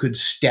and you could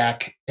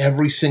stack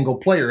every single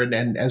player.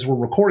 And as we're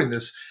recording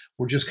this,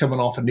 we're just coming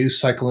off a news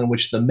cycle in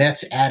which the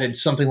Mets added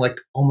something like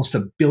almost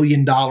 $1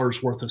 billion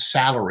worth of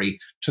salary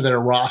to their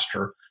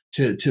roster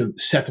to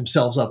set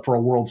themselves up for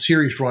a World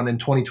Series run in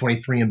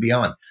 2023 and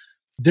beyond.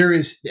 There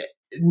is,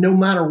 no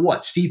matter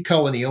what, Steve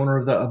Cohen, the owner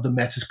of the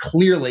Mets, is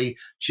clearly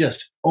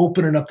just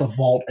opening up the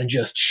vault and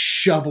just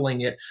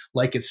shoveling it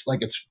like it's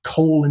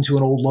coal into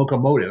an old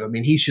locomotive. I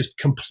mean, he's just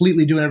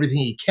completely doing everything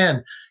he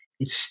can.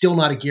 It's still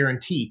not a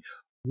guarantee.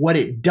 What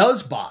it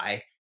does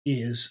buy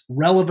is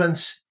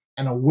relevance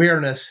and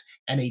awareness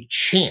and a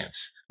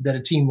chance that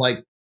a team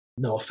like,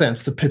 no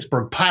offense, the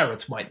Pittsburgh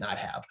Pirates might not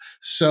have.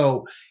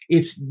 So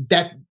it's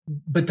that.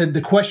 But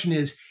the question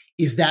is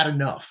that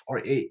enough,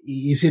 or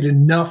is it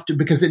enough to?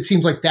 Because it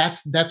seems like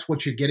that's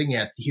what you're getting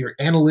at here.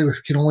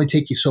 Analytics can only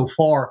take you so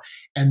far,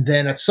 and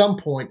then at some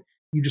point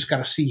you just got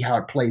to see how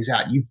it plays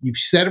out. You've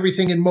set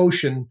everything in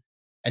motion,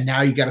 and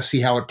now you got to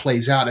see how it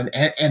plays out. And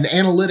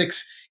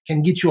analytics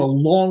can get you a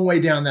long way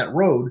down that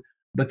road.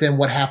 But then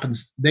what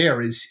happens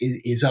there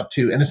is up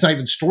to, and it's not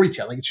even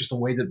storytelling. It's just the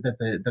way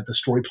that the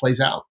story plays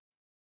out.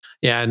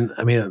 Yeah, and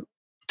I mean,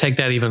 take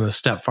that even a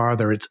step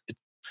farther. It's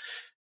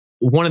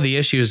one of the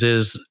issues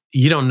is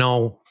you don't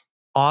know.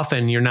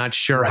 Often, you're not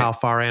sure how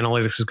far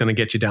analytics is going to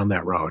get you down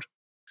that road,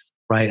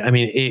 right? I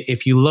mean,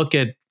 if you look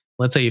at,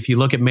 let's say, if you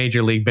look at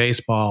Major League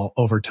Baseball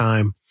over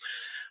time,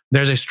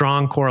 there's a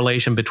strong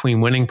correlation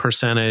between winning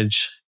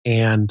percentage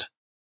and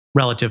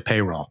relative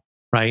payroll,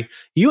 right?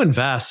 You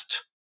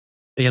invest.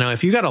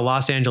 If you got a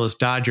Los Angeles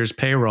Dodgers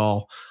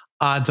payroll,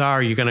 odds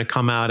are you're going to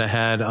come out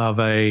ahead of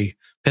a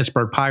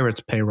Pittsburgh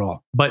Pirates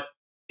payroll. But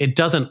it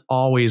doesn't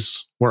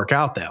always work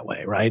out that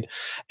way, right?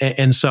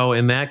 And so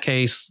in that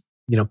case,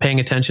 paying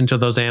attention to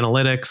those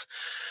analytics,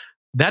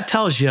 that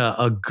tells you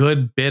a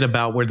good bit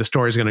about where the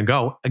story is going to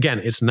go.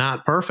 Again, it's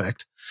not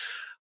perfect,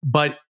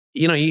 but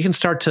you can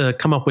start to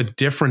come up with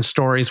different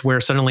stories where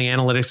suddenly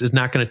analytics is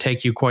not going to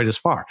take you quite as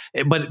far.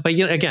 But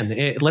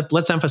again,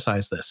 let's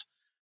emphasize this.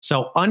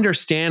 So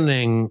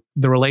understanding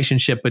the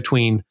relationship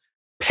between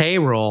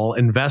payroll,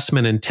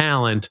 investment in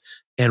talent,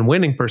 and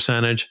winning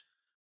percentage,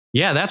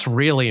 yeah, that's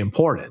really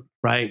important,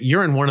 right?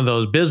 You're in one of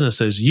those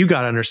businesses. You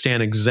got to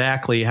understand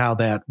exactly how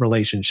that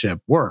relationship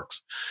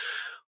works.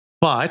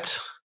 But,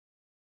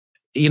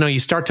 you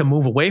start to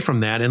move away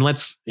from that. And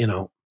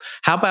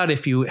how about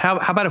if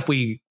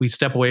we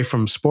step away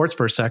from sports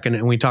for a second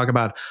and we talk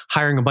about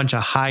hiring a bunch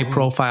of high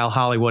profile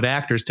Hollywood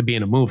actors to be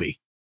in a movie?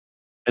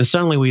 And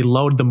suddenly we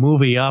load the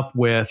movie up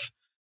with,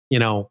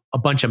 a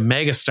bunch of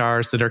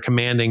megastars that are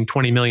commanding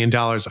 $20 million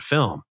a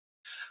film.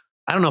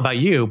 I don't know about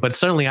you, but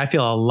certainly I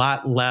feel a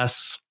lot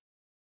less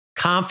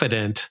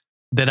confident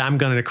that I'm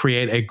going to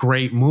create a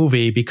great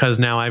movie because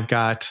now I've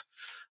got,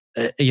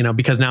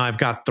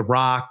 The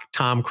Rock,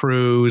 Tom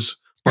Cruise,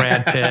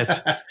 Brad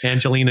Pitt,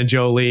 Angelina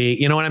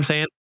Jolie. You know what I'm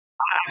saying?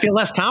 I feel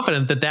less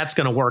confident that that's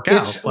going to work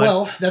out.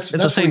 That's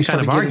the same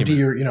kind of argument.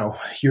 Into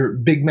your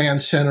big man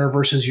center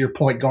versus your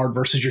point guard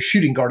versus your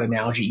shooting guard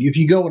analogy. If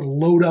you go and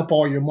load up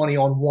all your money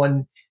on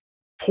one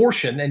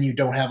portion and you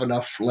don't have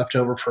enough left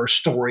over for a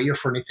story or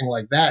for anything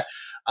like that,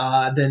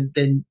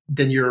 then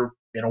you're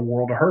in a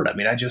world of hurt. I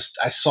mean, I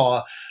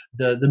saw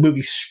the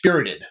movie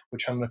Spirited,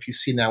 which I don't know if you've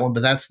seen that one,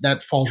 but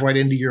that falls right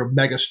into your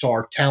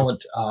megastar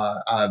talent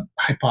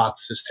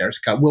hypothesis there. It's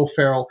got Will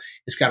Ferrell,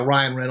 it's got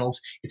Ryan Reynolds,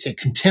 it's a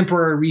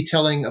contemporary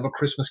retelling of A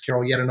Christmas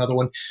Carol, yet another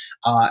one.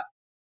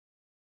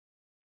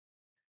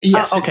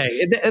 Yes, okay,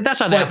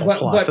 that's on Apple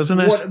Plus, isn't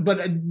it?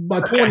 But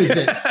my point is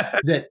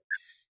that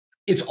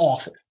it's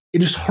awful.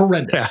 It is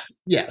horrendous.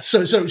 Yeah.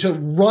 So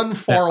run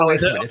far away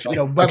from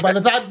it. By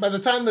the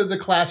time the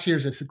class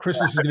hears this,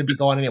 Christmas is going to be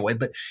gone anyway.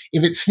 But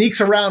if it sneaks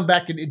around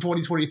back in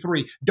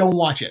 2023, don't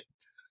watch it.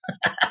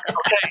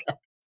 Okay.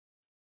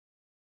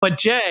 But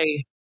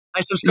Jay,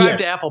 I subscribed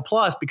to Apple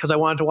Plus because I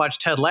wanted to watch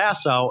Ted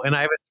Lasso, and I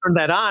haven't turned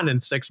that on in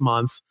 6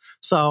 months.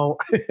 So,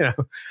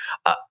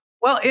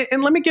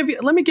 and let me give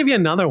you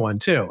another one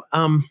too.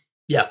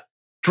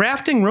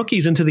 Drafting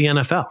rookies into the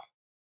NFL.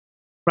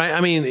 Right.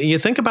 I mean, you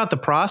think about the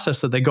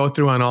process that they go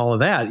through on all of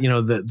that,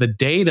 the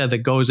data that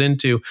goes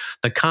into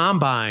the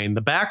combine,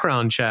 the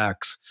background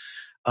checks,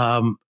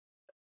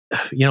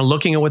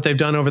 looking at what they've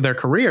done over their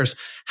careers.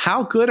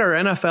 How good are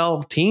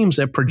NFL teams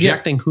at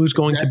projecting who's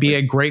going to be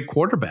a great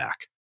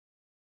quarterback?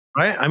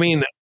 Right. I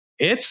mean,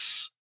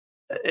 it's,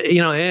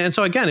 and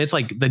so again, it's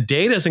like the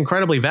data is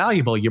incredibly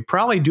valuable. You're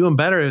probably doing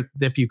better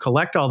if you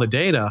collect all the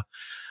data.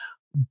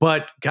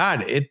 But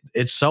God,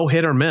 it's so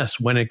hit or miss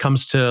when it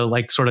comes to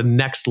like sort of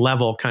next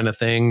level kind of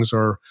things,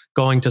 or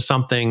going to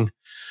something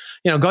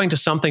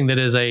that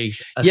is a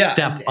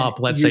step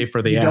up, let's say,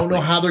 for the athletes. You don't know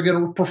how they're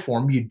going to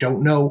perform. You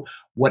don't know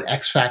what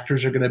X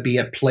factors are going to be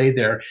at play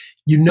there.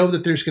 You know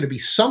that there's going to be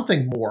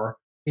something more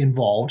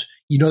involved.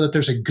 You know that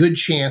there's a good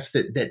chance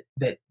that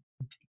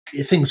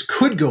things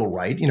could go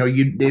right.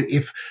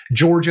 If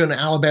Georgia and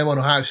Alabama and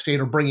Ohio State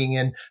are bringing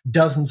in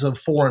dozens of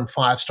 4 and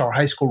 5-star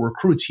high school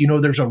recruits,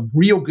 there's a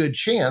real good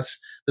chance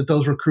that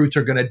those recruits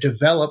are going to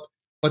develop.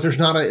 But it's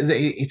not a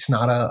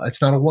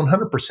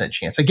 100%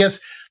 chance. I guess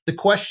the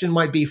question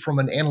might be, from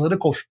an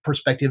analytical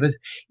perspective,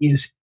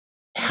 is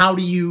how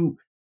do you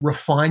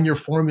refine your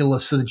formula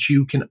so that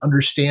you can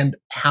understand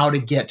how to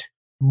get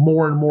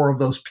more and more of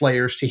those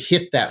players to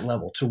hit that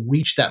level, to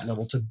reach that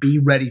level, to be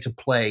ready to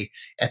play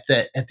at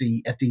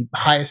the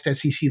highest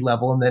SEC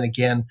level, and then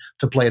again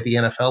to play at the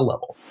NFL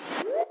level.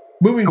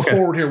 Moving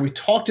forward here, we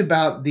talked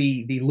about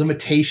the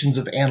limitations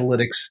of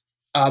analytics.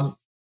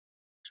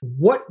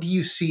 What do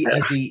you see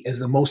as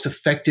the most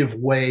effective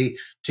way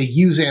to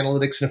use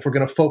analytics? And if we're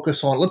going to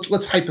focus on,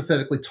 let's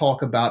hypothetically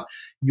talk about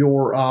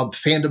your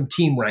fandom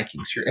team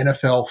rankings, your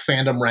NFL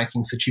fandom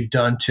rankings that you've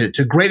done to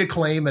great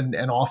acclaim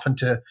and often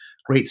to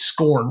great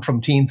scorn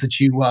from teams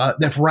that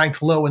have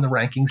ranked low in the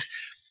rankings.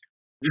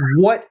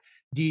 What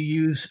do you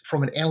use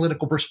from an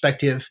analytical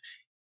perspective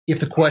if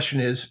the question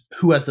is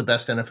who has the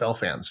best NFL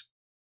fans?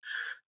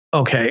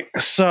 Okay,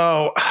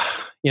 so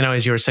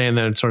as you were saying,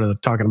 then sort of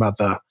talking about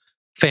the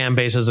fan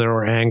bases that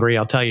were angry,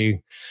 I'll tell you,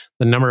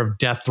 the number of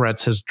death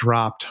threats has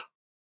dropped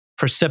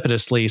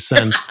precipitously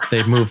since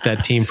they moved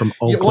that team from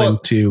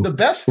Oakland to the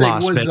best thing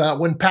Las was Vegas.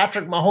 When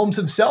Patrick Mahomes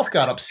himself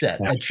got upset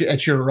on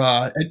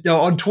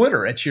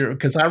Twitter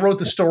because I wrote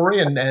the story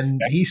and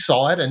he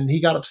saw it and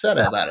he got upset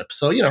about it.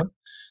 So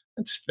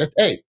it's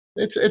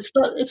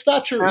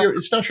not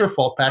your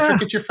fault,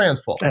 Patrick. It's your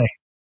fans' fault. Hey.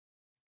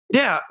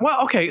 Yeah.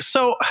 Well, okay.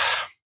 So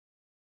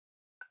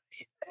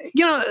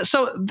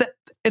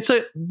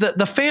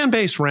the fan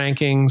base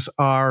rankings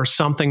are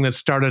something that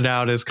started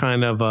out as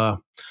kind of a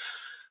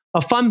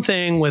fun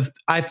thing with,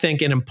 I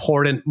think, an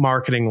important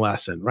marketing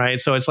lesson,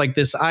 right? So it's like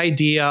this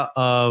idea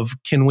of,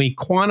 can we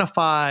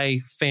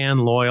quantify fan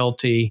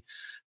loyalty?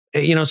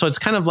 So it's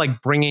kind of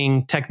like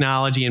bringing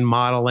technology and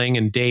modeling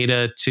and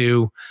data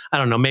to, I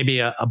don't know, maybe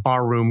a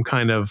barroom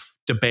kind of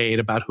debate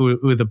about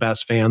who the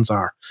best fans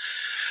are.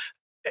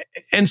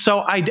 And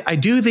so I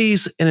do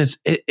these, and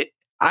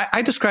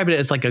I describe it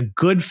as like a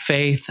good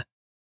faith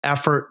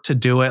effort to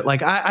do it.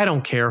 Like I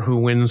don't care who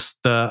wins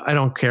the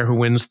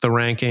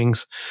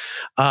rankings.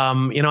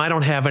 I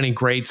don't have any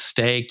great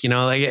stake.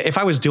 Like if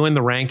I was doing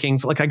the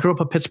rankings, like I grew up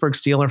a Pittsburgh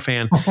Steelers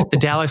fan, the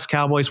Dallas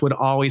Cowboys would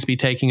always be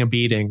taking a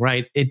beating,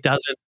 right? It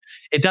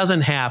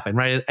doesn't happen,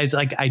 right? It's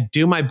like I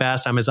do my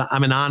best. I'm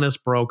an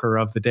honest broker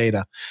of the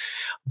data,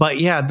 but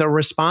yeah, the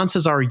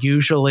responses are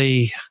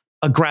usually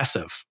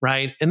aggressive,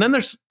 right? And then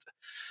there's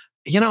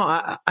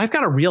I've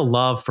got a real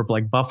love for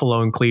like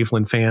Buffalo and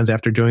Cleveland fans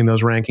after doing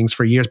those rankings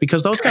for years,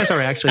 because those guys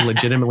are actually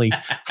legitimately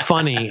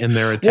funny in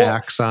their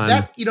attacks on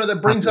that. That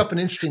brings up an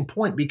interesting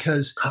point,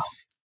 because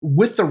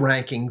with the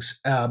rankings,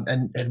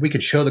 and we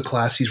could show the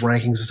class these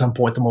rankings at some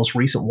point, the most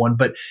recent one,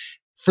 but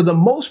for the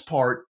most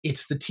part,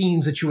 it's the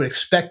teams that you would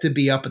expect to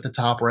be up at the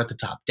top or at the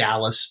top: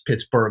 Dallas,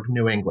 Pittsburgh,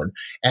 New England,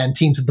 and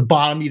teams at the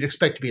bottom you'd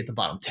expect to be at the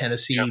bottom: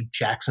 Tennessee,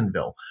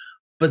 Jacksonville.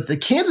 But the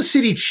Kansas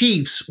City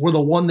Chiefs were the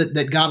one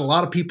that got a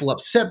lot of people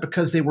upset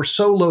because they were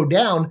so low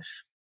down.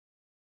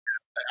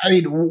 I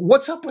mean,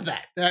 what's up with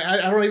that? I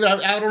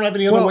don't have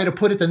any other way to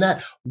put it than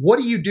that. What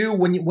do you do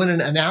when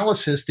an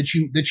analysis that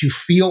you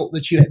feel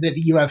that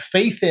you have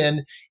faith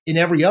in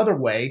every other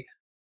way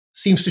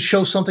seems to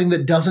show something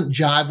that doesn't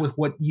jive with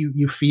what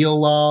you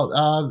feel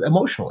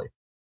emotionally?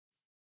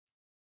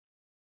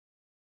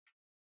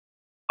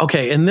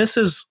 Okay, and this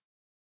is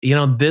a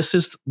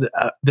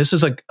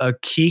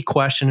key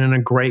question and a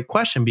great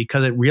question,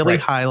 because it really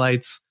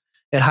highlights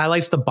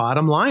the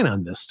bottom line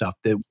on this stuff.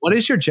 That what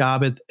is your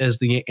job as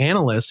the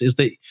analyst is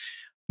that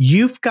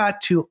you've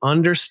got to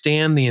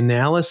understand the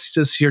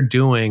analysis you're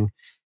doing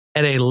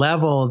at a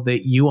level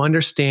that you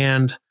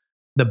understand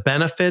the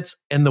benefits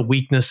and the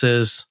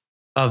weaknesses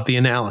of the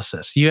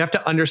analysis. You have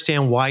to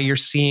understand why you're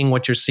seeing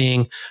what you're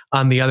seeing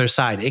on the other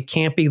side. It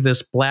can't be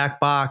this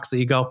black box that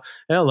you go,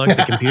 oh, look,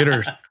 the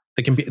computer.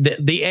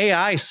 The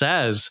AI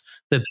says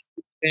that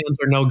fans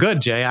are no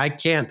good, Jay. I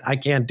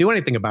can't do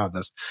anything about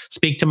this.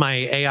 Speak to my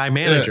AI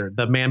manager,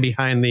 the man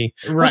behind the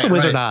what's the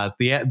Wizard Oz.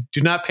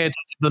 Do not pay attention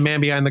to the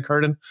man behind the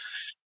curtain.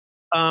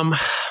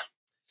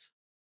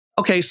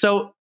 Okay,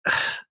 so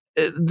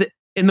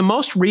in the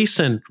most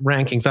recent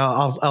rankings,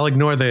 I'll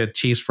ignore the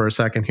Chiefs for a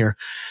second here.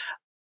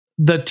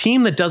 The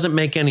team that doesn't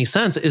make any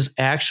sense is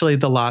actually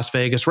the Las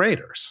Vegas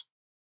Raiders,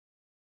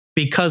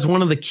 because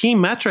one of the key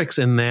metrics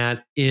in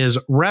that is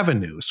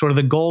revenue, sort of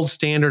the gold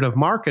standard of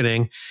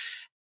marketing.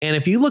 And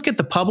if you look at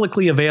the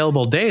publicly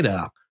available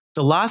data,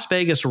 the Las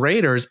Vegas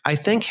Raiders, I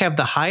think, have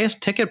the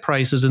highest ticket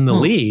prices in the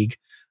league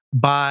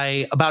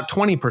by about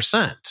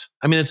 20%.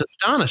 I mean, it's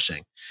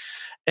astonishing.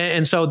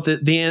 And so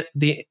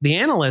the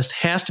analyst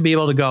has to be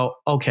able to go,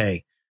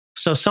 okay,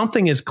 so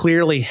something is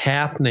clearly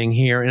happening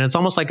here. And it's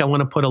almost like I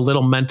want to put a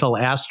little mental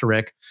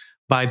asterisk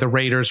by the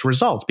Raiders'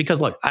 results, because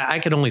look, I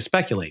can only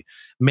speculate.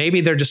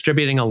 Maybe they're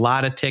distributing a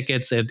lot of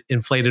tickets at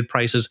inflated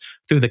prices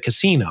through the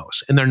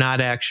casinos, and they're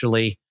not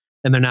actually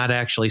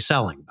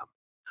selling them,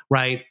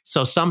 right?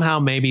 So somehow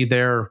maybe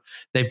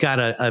they've got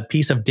a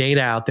piece of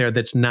data out there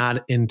that's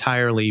not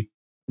entirely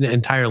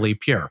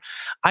pure.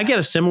 I get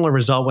a similar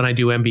result when I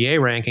do NBA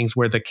rankings,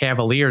 where the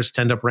Cavaliers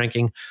tend up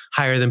ranking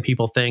higher than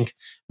people think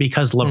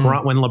because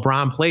LeBron, when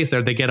LeBron plays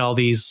there, they get all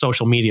these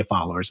social media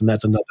followers, and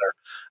that's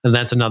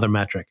another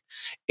metric.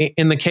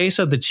 In the case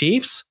of the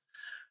Chiefs,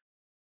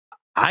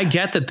 I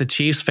get that the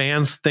Chiefs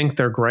fans think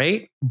they're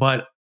great,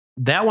 but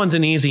that one's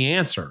an easy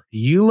answer.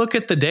 You look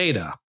at the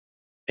data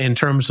in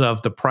terms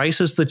of the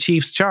prices the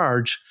Chiefs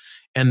charge,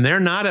 and they're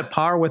not at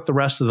par with the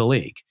rest of the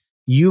league.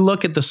 You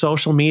look at the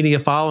social media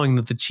following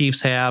that the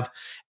Chiefs have,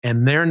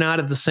 and they're not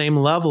at the same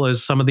level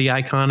as some of the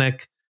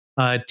iconic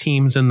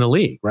teams in the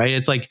league, right?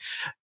 It's like,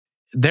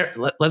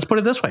 let's put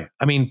it this way.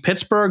 I mean,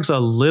 Pittsburgh's a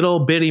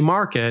little bitty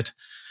market.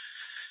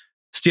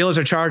 Steelers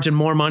are charging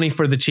more money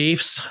for the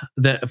Chiefs,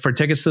 for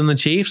tickets than the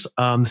Chiefs.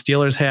 The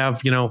Steelers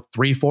have,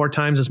 3-4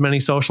 times as many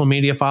social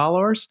media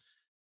followers.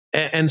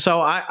 And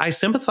so I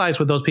sympathize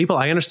with those people.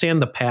 I understand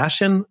the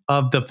passion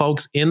of the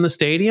folks in the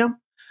stadium.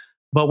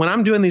 But when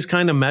I'm doing these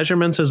kind of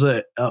measurements of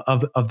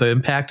the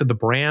impact of the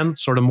brand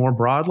sort of more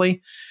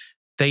broadly,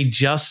 they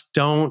just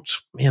don't,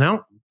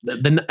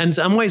 in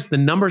some ways the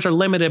numbers are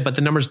limited, but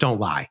the numbers don't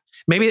lie.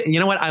 Maybe, you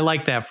know what? I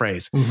like that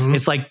phrase. Mm-hmm.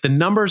 It's like the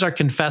numbers are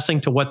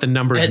confessing to what the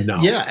numbers know.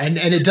 Yeah, and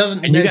it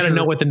doesn't. And you got to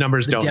know what the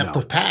numbers don't know. Depth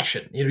of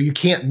passion. You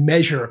can't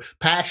measure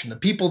passion. The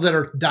people that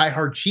are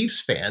diehard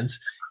Chiefs fans,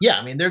 yeah,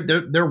 I mean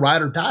they're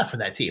ride or die for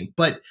that team,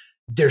 but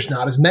there's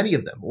not as many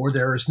of them, or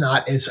there's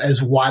not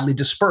as widely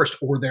dispersed,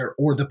 or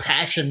the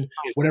passion,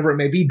 whatever it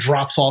may be,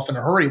 drops off in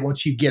a hurry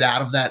once you get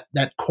out of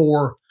that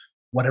core,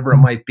 whatever it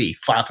might be,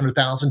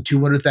 500,000,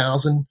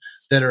 200,000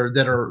 that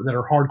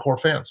are hardcore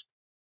fans.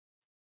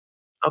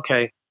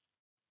 Okay.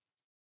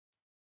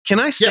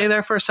 Can I stay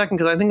there for a second?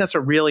 Because I think that's a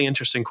really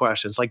interesting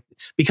question. It's like,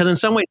 because in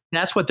some ways,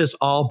 that's what this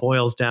all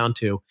boils down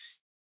to.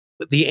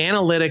 The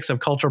analytics of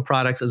cultural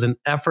products is an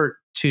effort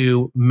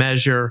to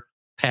measure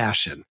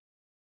passion.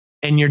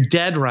 And you're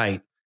dead right.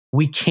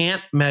 We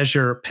can't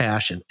measure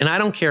passion. And I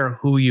don't care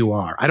who you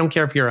are. I don't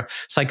care if you're a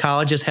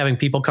psychologist having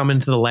people come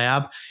into the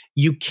lab.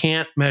 You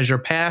can't measure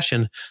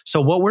passion.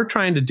 So what we're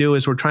trying to do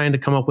is we're trying to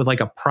come up with like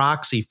a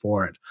proxy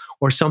for it,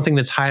 or something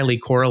that's highly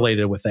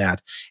correlated with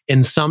that.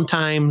 And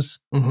sometimes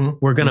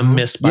we're going to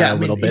miss by a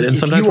little bit, and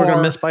sometimes we're going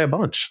to miss by a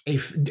bunch.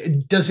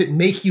 Does it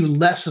make you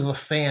less of a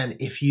fan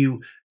if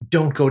you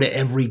don't go to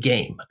every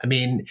game? I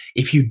mean,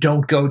 if you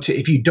don't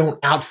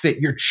outfit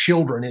your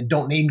children and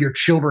don't name your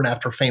children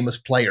after famous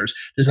players,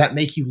 does that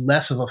make you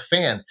less of a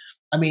fan?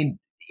 I mean,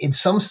 in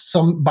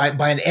some by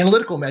an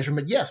analytical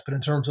measurement, yes, but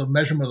in terms of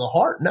measurement of the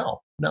heart,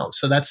 no.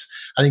 So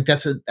I think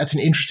that's an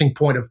interesting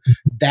point of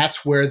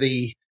that's where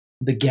the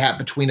gap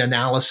between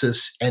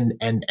analysis and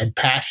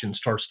passion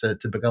starts to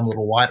become a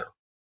little wider.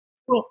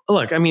 Well,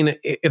 look, I mean,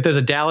 if there's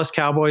a Dallas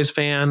Cowboys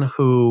fan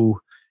who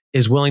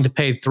is willing to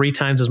pay 3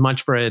 times as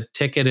much for a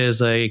ticket as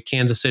a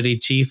Kansas City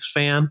Chiefs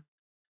fan,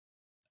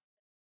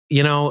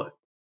 look,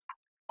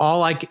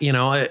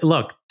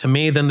 to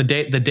me, then the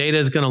data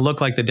is going to look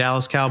like the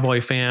Dallas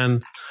Cowboy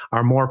fans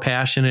are more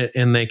passionate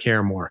and they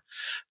care more.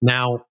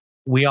 Now,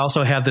 we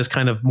also have this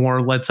kind of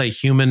more, let's say,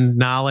 human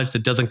knowledge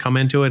that doesn't come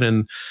into it.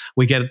 And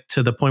we get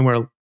to the point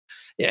where,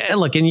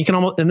 look, and you can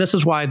almost, and this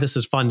is why this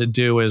is fun to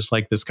do, is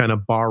like this kind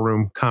of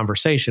barroom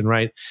conversation,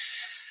 right?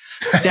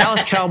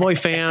 Dallas Cowboy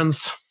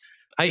fans,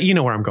 you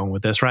know where I'm going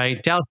with this,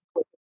 right? Dallas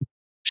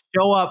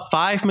show up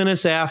 5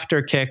 minutes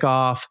after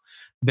kickoff.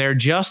 They're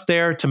just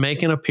there to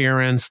make an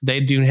appearance.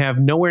 They do have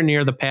nowhere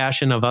near the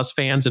passion of us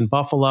fans in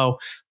Buffalo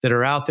that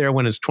are out there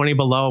when it's 20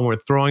 below and we're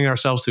throwing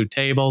ourselves through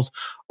tables,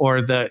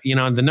 or the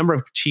number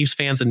of Chiefs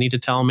fans that need to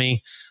tell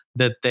me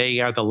that they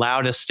are the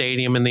loudest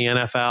stadium in the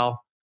NFL,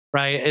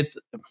 right?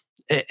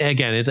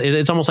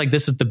 It's almost like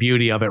this is the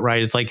beauty of it,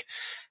 right? It's like,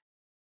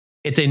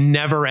 it's a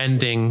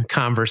never-ending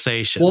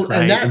conversation,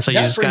 right? And so you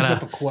just brings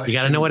up a question. You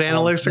got to know what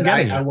analytics are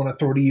getting. I want to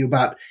throw to you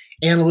about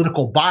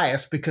analytical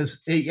bias,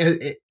 because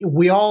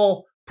we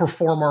all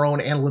perform our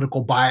own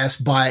analytical bias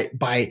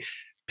by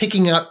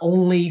picking out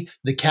only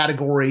the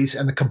categories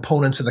and the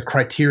components and the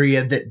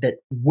criteria that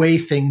weigh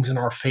things in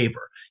our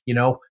favor.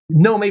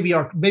 Maybe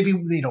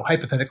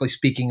hypothetically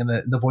speaking, in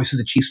the voice of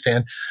the Chiefs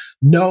fan,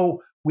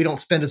 no, we don't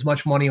spend as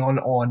much money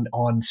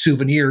on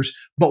souvenirs,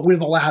 but we're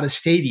the loudest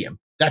stadium.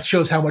 That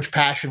shows how much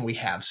passion we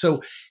have.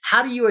 So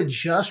how do you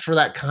adjust for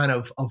that kind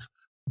of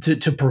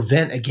to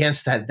prevent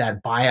against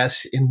that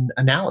bias in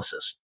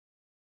analysis?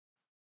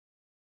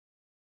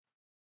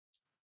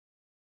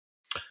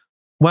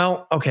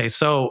 Well, okay,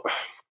 so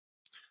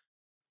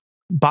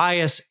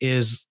bias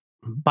is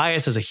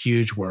a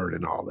huge word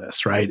in all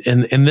this, right?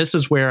 And this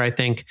is where I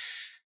think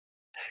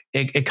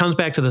it comes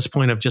back to this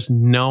point of just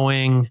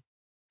knowing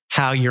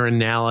how your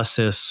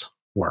analysis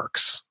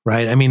works,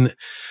 right? I mean,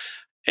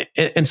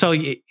 and so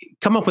you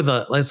come up with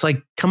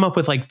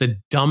the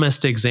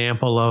dumbest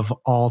example of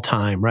all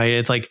time, right?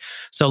 It's like,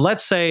 so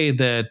let's say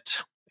that,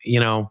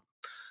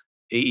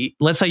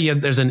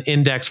 there's an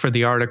index for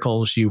the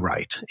articles you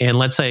write. And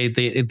let's say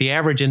the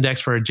average index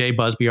for a Jay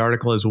Busbee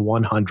article is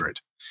 100.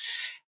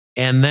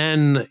 and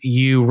then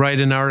you write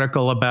an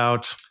article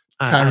about,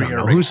 I don't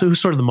know, who's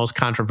sort of the most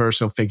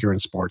controversial figure in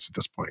sports at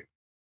this point.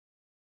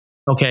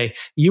 Okay,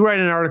 you write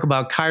an article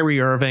about Kyrie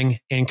Irving,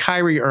 and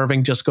Kyrie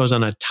Irving just goes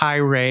on a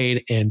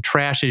tirade and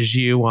trashes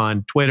you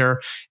on Twitter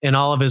and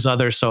all of his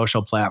other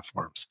social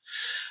platforms.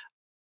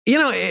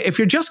 If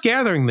you're just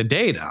gathering the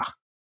data,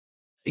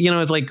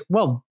 it's like,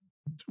 well,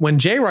 when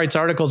Jay writes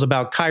articles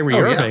about Kyrie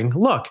Irving,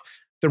 look,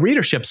 the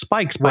readership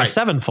spikes by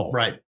sevenfold.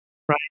 Right.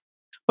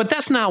 But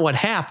that's not what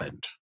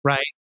happened, right?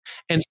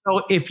 And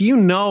so if you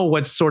know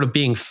what's sort of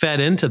being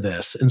fed into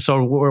this, and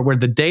so where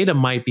the data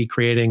might be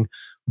creating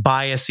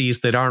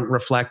biases that aren't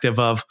reflective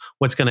of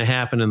what's going to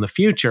happen in the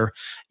future,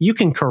 you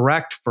can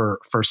correct for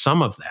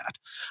some of that.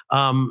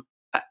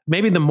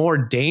 Maybe the more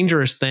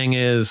dangerous thing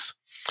is,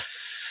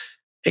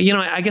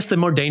 I guess the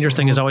more dangerous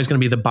thing is always going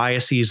to be the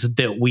biases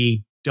that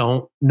we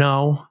don't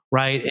know,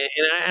 right?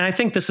 And I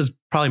think this is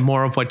probably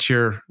more of what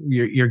you're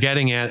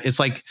getting at. It's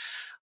like,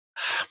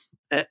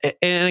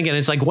 and again,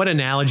 it's like, what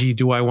analogy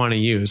do I want to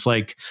use?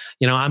 Like,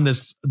 I'm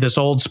this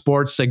old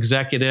sports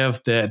executive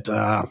that,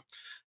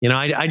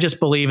 I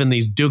just believe in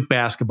these Duke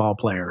basketball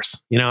players.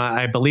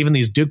 I believe in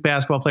these Duke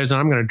basketball players,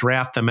 and I'm going to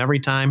draft them every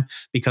time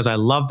because I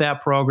love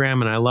that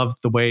program and I love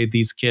the way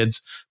these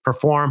kids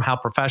perform, how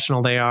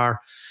professional they are,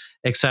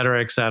 et cetera,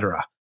 et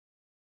cetera.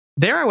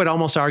 There, I would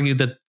almost argue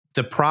that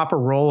the proper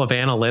role of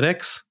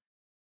analytics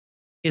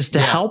is to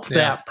help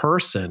that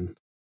person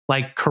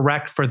like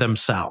correct for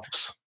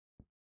themselves.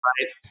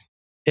 Right.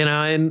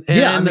 And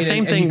the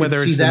same thing,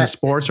 whether it's in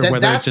sports or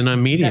whether it's in a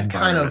media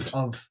environment.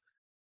 Kind of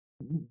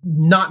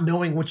not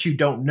knowing what you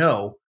don't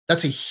know,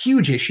 that's a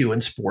huge issue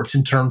in sports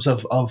in terms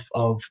of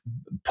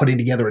putting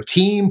together a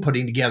team,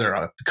 putting together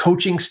a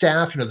coaching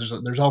staff.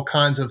 There's all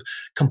kinds of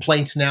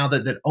complaints now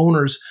that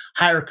owners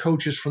hire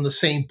coaches from the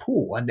same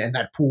pool, and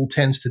that pool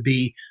tends to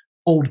be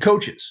old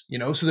coaches,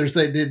 so there's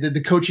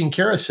the coaching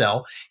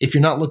carousel. If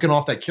you're not looking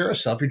off that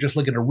carousel, if you're just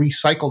looking to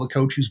recycle the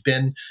coach who's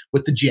been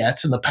with the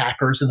Jets and the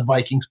Packers and the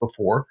Vikings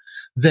before,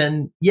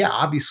 then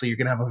obviously you're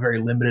going to have a very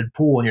limited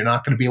pool, and you're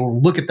not going to be able to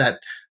look at that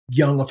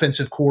young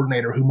offensive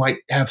coordinator who might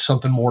have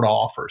something more to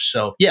offer.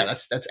 So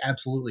that's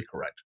absolutely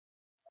correct.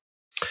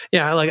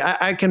 Yeah. Like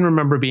I can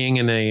remember being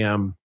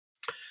in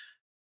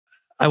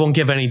I won't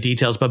give any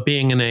details, but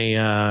being in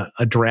a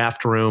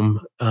draft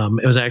room.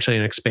 It was actually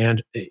an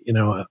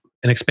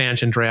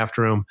expansion draft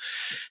room.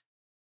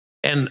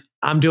 And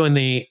I'm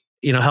doing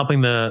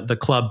helping the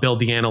club build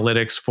the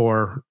analytics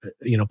for,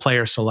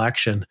 player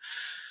selection.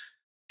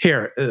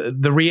 Here,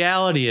 the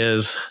reality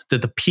is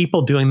that the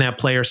people doing that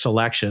player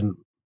selection,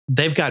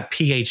 they've got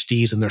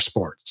PhDs in their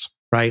sports,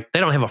 right? They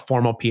don't have a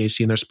formal PhD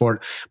in their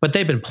sport, but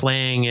they've been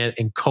playing it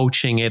and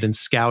coaching it and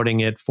scouting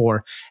it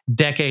for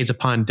decades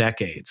upon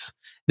decades.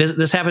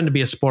 This happened to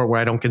be a sport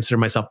where I don't consider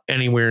myself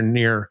anywhere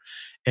near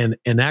an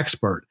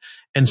expert.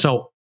 And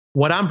so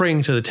what I'm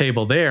bringing to the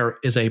table there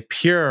is a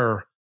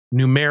pure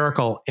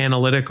numerical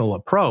analytical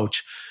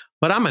approach,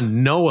 but I'm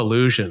in no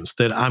illusions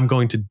that I'm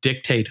going to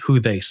dictate who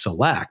they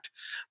select.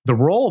 The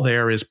role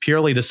there is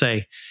purely to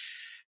say,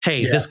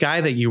 hey, this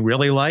guy that you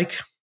really like,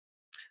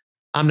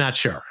 I'm not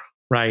sure,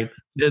 right?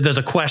 There's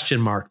a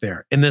question mark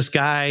there. And this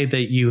guy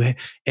that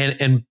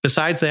and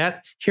besides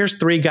that, here's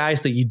 3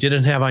 guys that you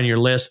didn't have on your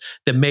list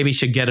that maybe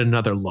should get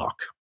another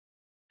look.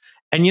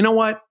 And you know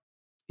what?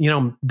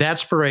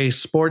 That's for a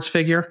sports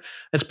figure.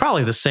 It's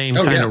probably the same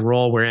kind of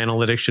role where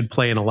analytics should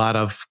play in a lot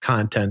of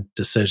content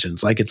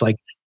decisions. Like, it's like,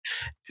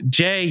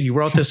 Jay, you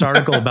wrote this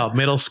article about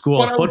middle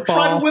school football. I'm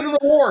trying to win an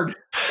award.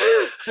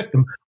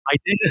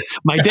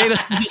 My data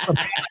says it's a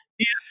bad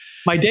idea.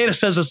 My data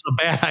says it's a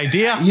bad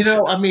idea.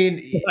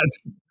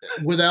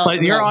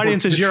 Without your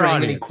audience is your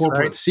audience. Any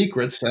corporate right?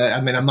 secrets.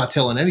 I'm not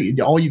telling any.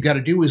 All you got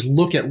to do is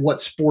look at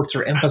what sports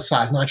are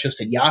emphasized, not just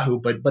at Yahoo,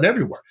 but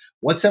everywhere.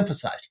 What's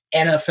emphasized?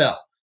 NFL,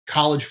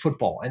 college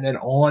football, and then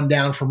on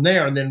down from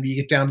there. And then you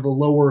get down to the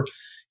lower,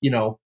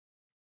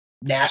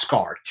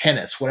 NASCAR,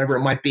 tennis, whatever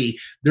it might be.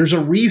 There's a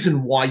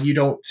reason why you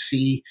don't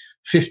see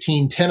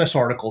 15 tennis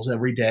articles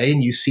every day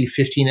and you see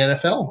 15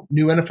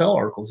 new NFL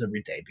articles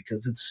every day,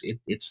 because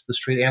it's the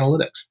straight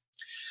analytics.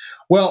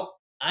 Well,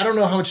 I don't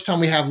know how much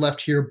time we have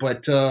left here,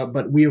 but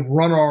we have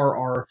run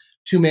our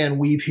 2-man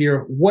weave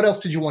here. What else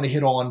did you want to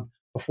hit on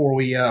before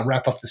we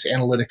wrap up this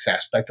analytics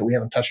aspect that we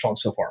haven't touched on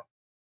so far?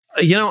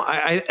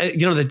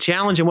 The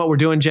challenge in what we're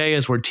doing, Jay,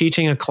 is we're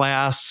teaching a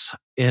class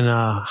in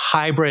a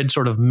hybrid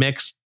sort of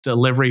mixed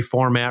delivery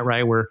format,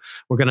 right? We're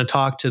going to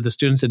talk to the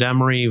students at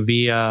Emory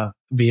via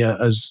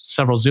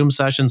several Zoom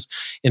sessions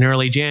in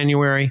early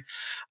January.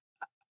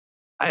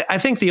 I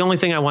think the only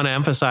thing I want to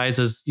emphasize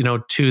is,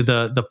 to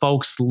the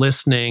folks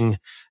listening,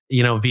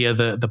 via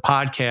the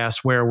podcast,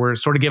 where we're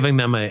sort of giving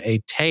them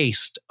a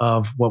taste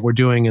of what we're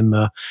doing in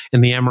the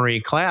Emory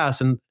class.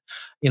 And,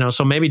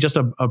 so maybe just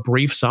a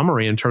brief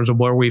summary in terms of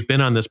where we've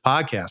been on this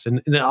podcast.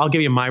 And then I'll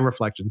give you my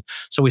reflection.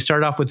 So we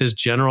start off with this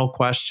general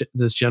question,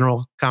 this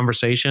general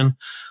conversation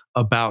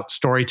about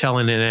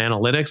storytelling and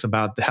analytics,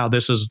 about how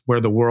this is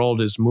where the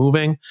world is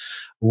moving.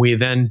 We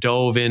then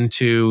dove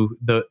into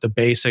the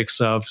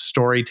basics of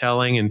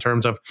storytelling in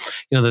terms of,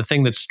 the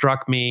thing that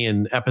struck me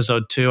in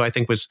episode 2, I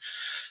think was,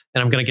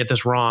 and I'm going to get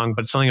this wrong,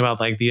 but something about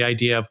like the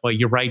idea of, well,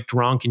 you write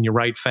drunk and you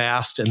write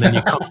fast, and then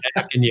you come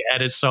back and you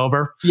edit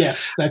sober.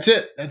 Yes, that's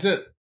it.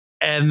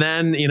 And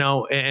then,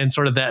 and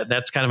sort of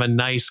that's kind of a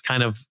nice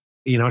kind of,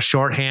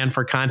 shorthand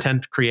for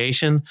content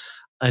creation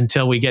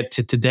until we get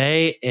to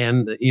today.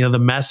 And, the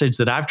message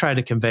that I've tried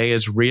to convey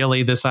is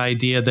really this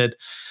idea that,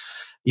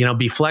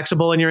 be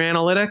flexible in your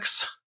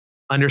analytics,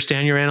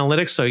 understand your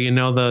analytics so you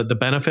know the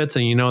benefits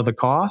and you know the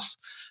costs.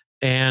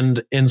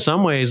 And in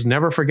some ways,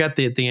 never forget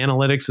that the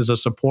analytics is a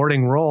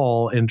supporting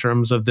role in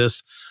terms of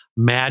this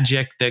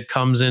magic that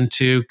comes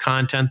into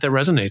content that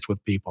resonates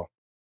with people.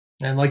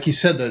 And like you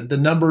said, the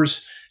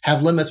numbers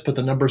have limits, but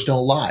the numbers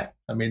don't lie.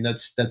 I mean,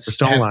 that's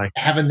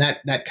having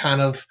that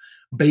kind of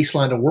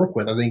baseline to work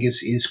with, I think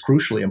is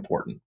crucially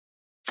important.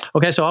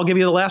 Okay, so I'll give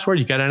you the last word.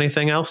 You got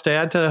anything else to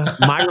add to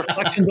my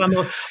reflections on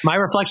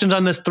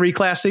this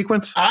 3-class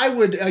sequence? I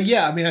would,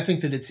 yeah. I mean, I think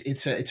that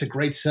it's a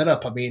great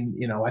setup. I mean,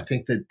 I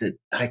think that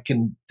I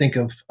can think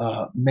of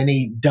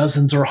many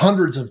dozens or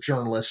hundreds of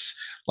journalists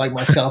like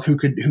myself who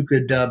could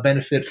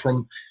benefit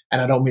from,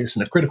 and I don't mean this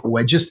in a critical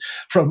way, just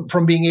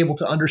from being able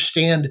to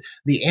understand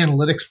the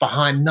analytics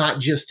behind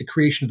not just the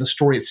creation of the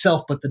story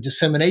itself, but the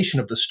dissemination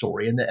of the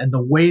story and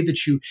the way that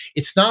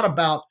it's not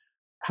about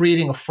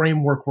creating a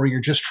framework where you're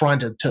just trying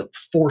to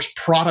force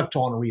product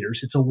on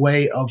readers. It's a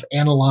way of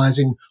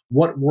analyzing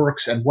what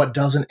works and what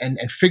doesn't, and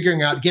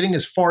figuring out, getting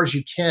as far as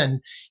you can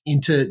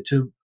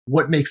into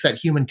what makes that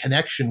human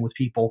connection with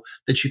people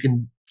that you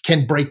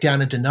can break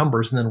down into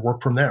numbers and then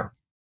work from there.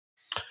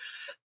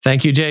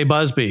 Thank you, Jay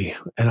Busbee.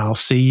 And I'll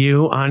see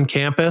you on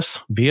campus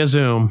via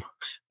Zoom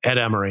at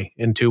Emory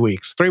in 2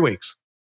 weeks, 3 weeks.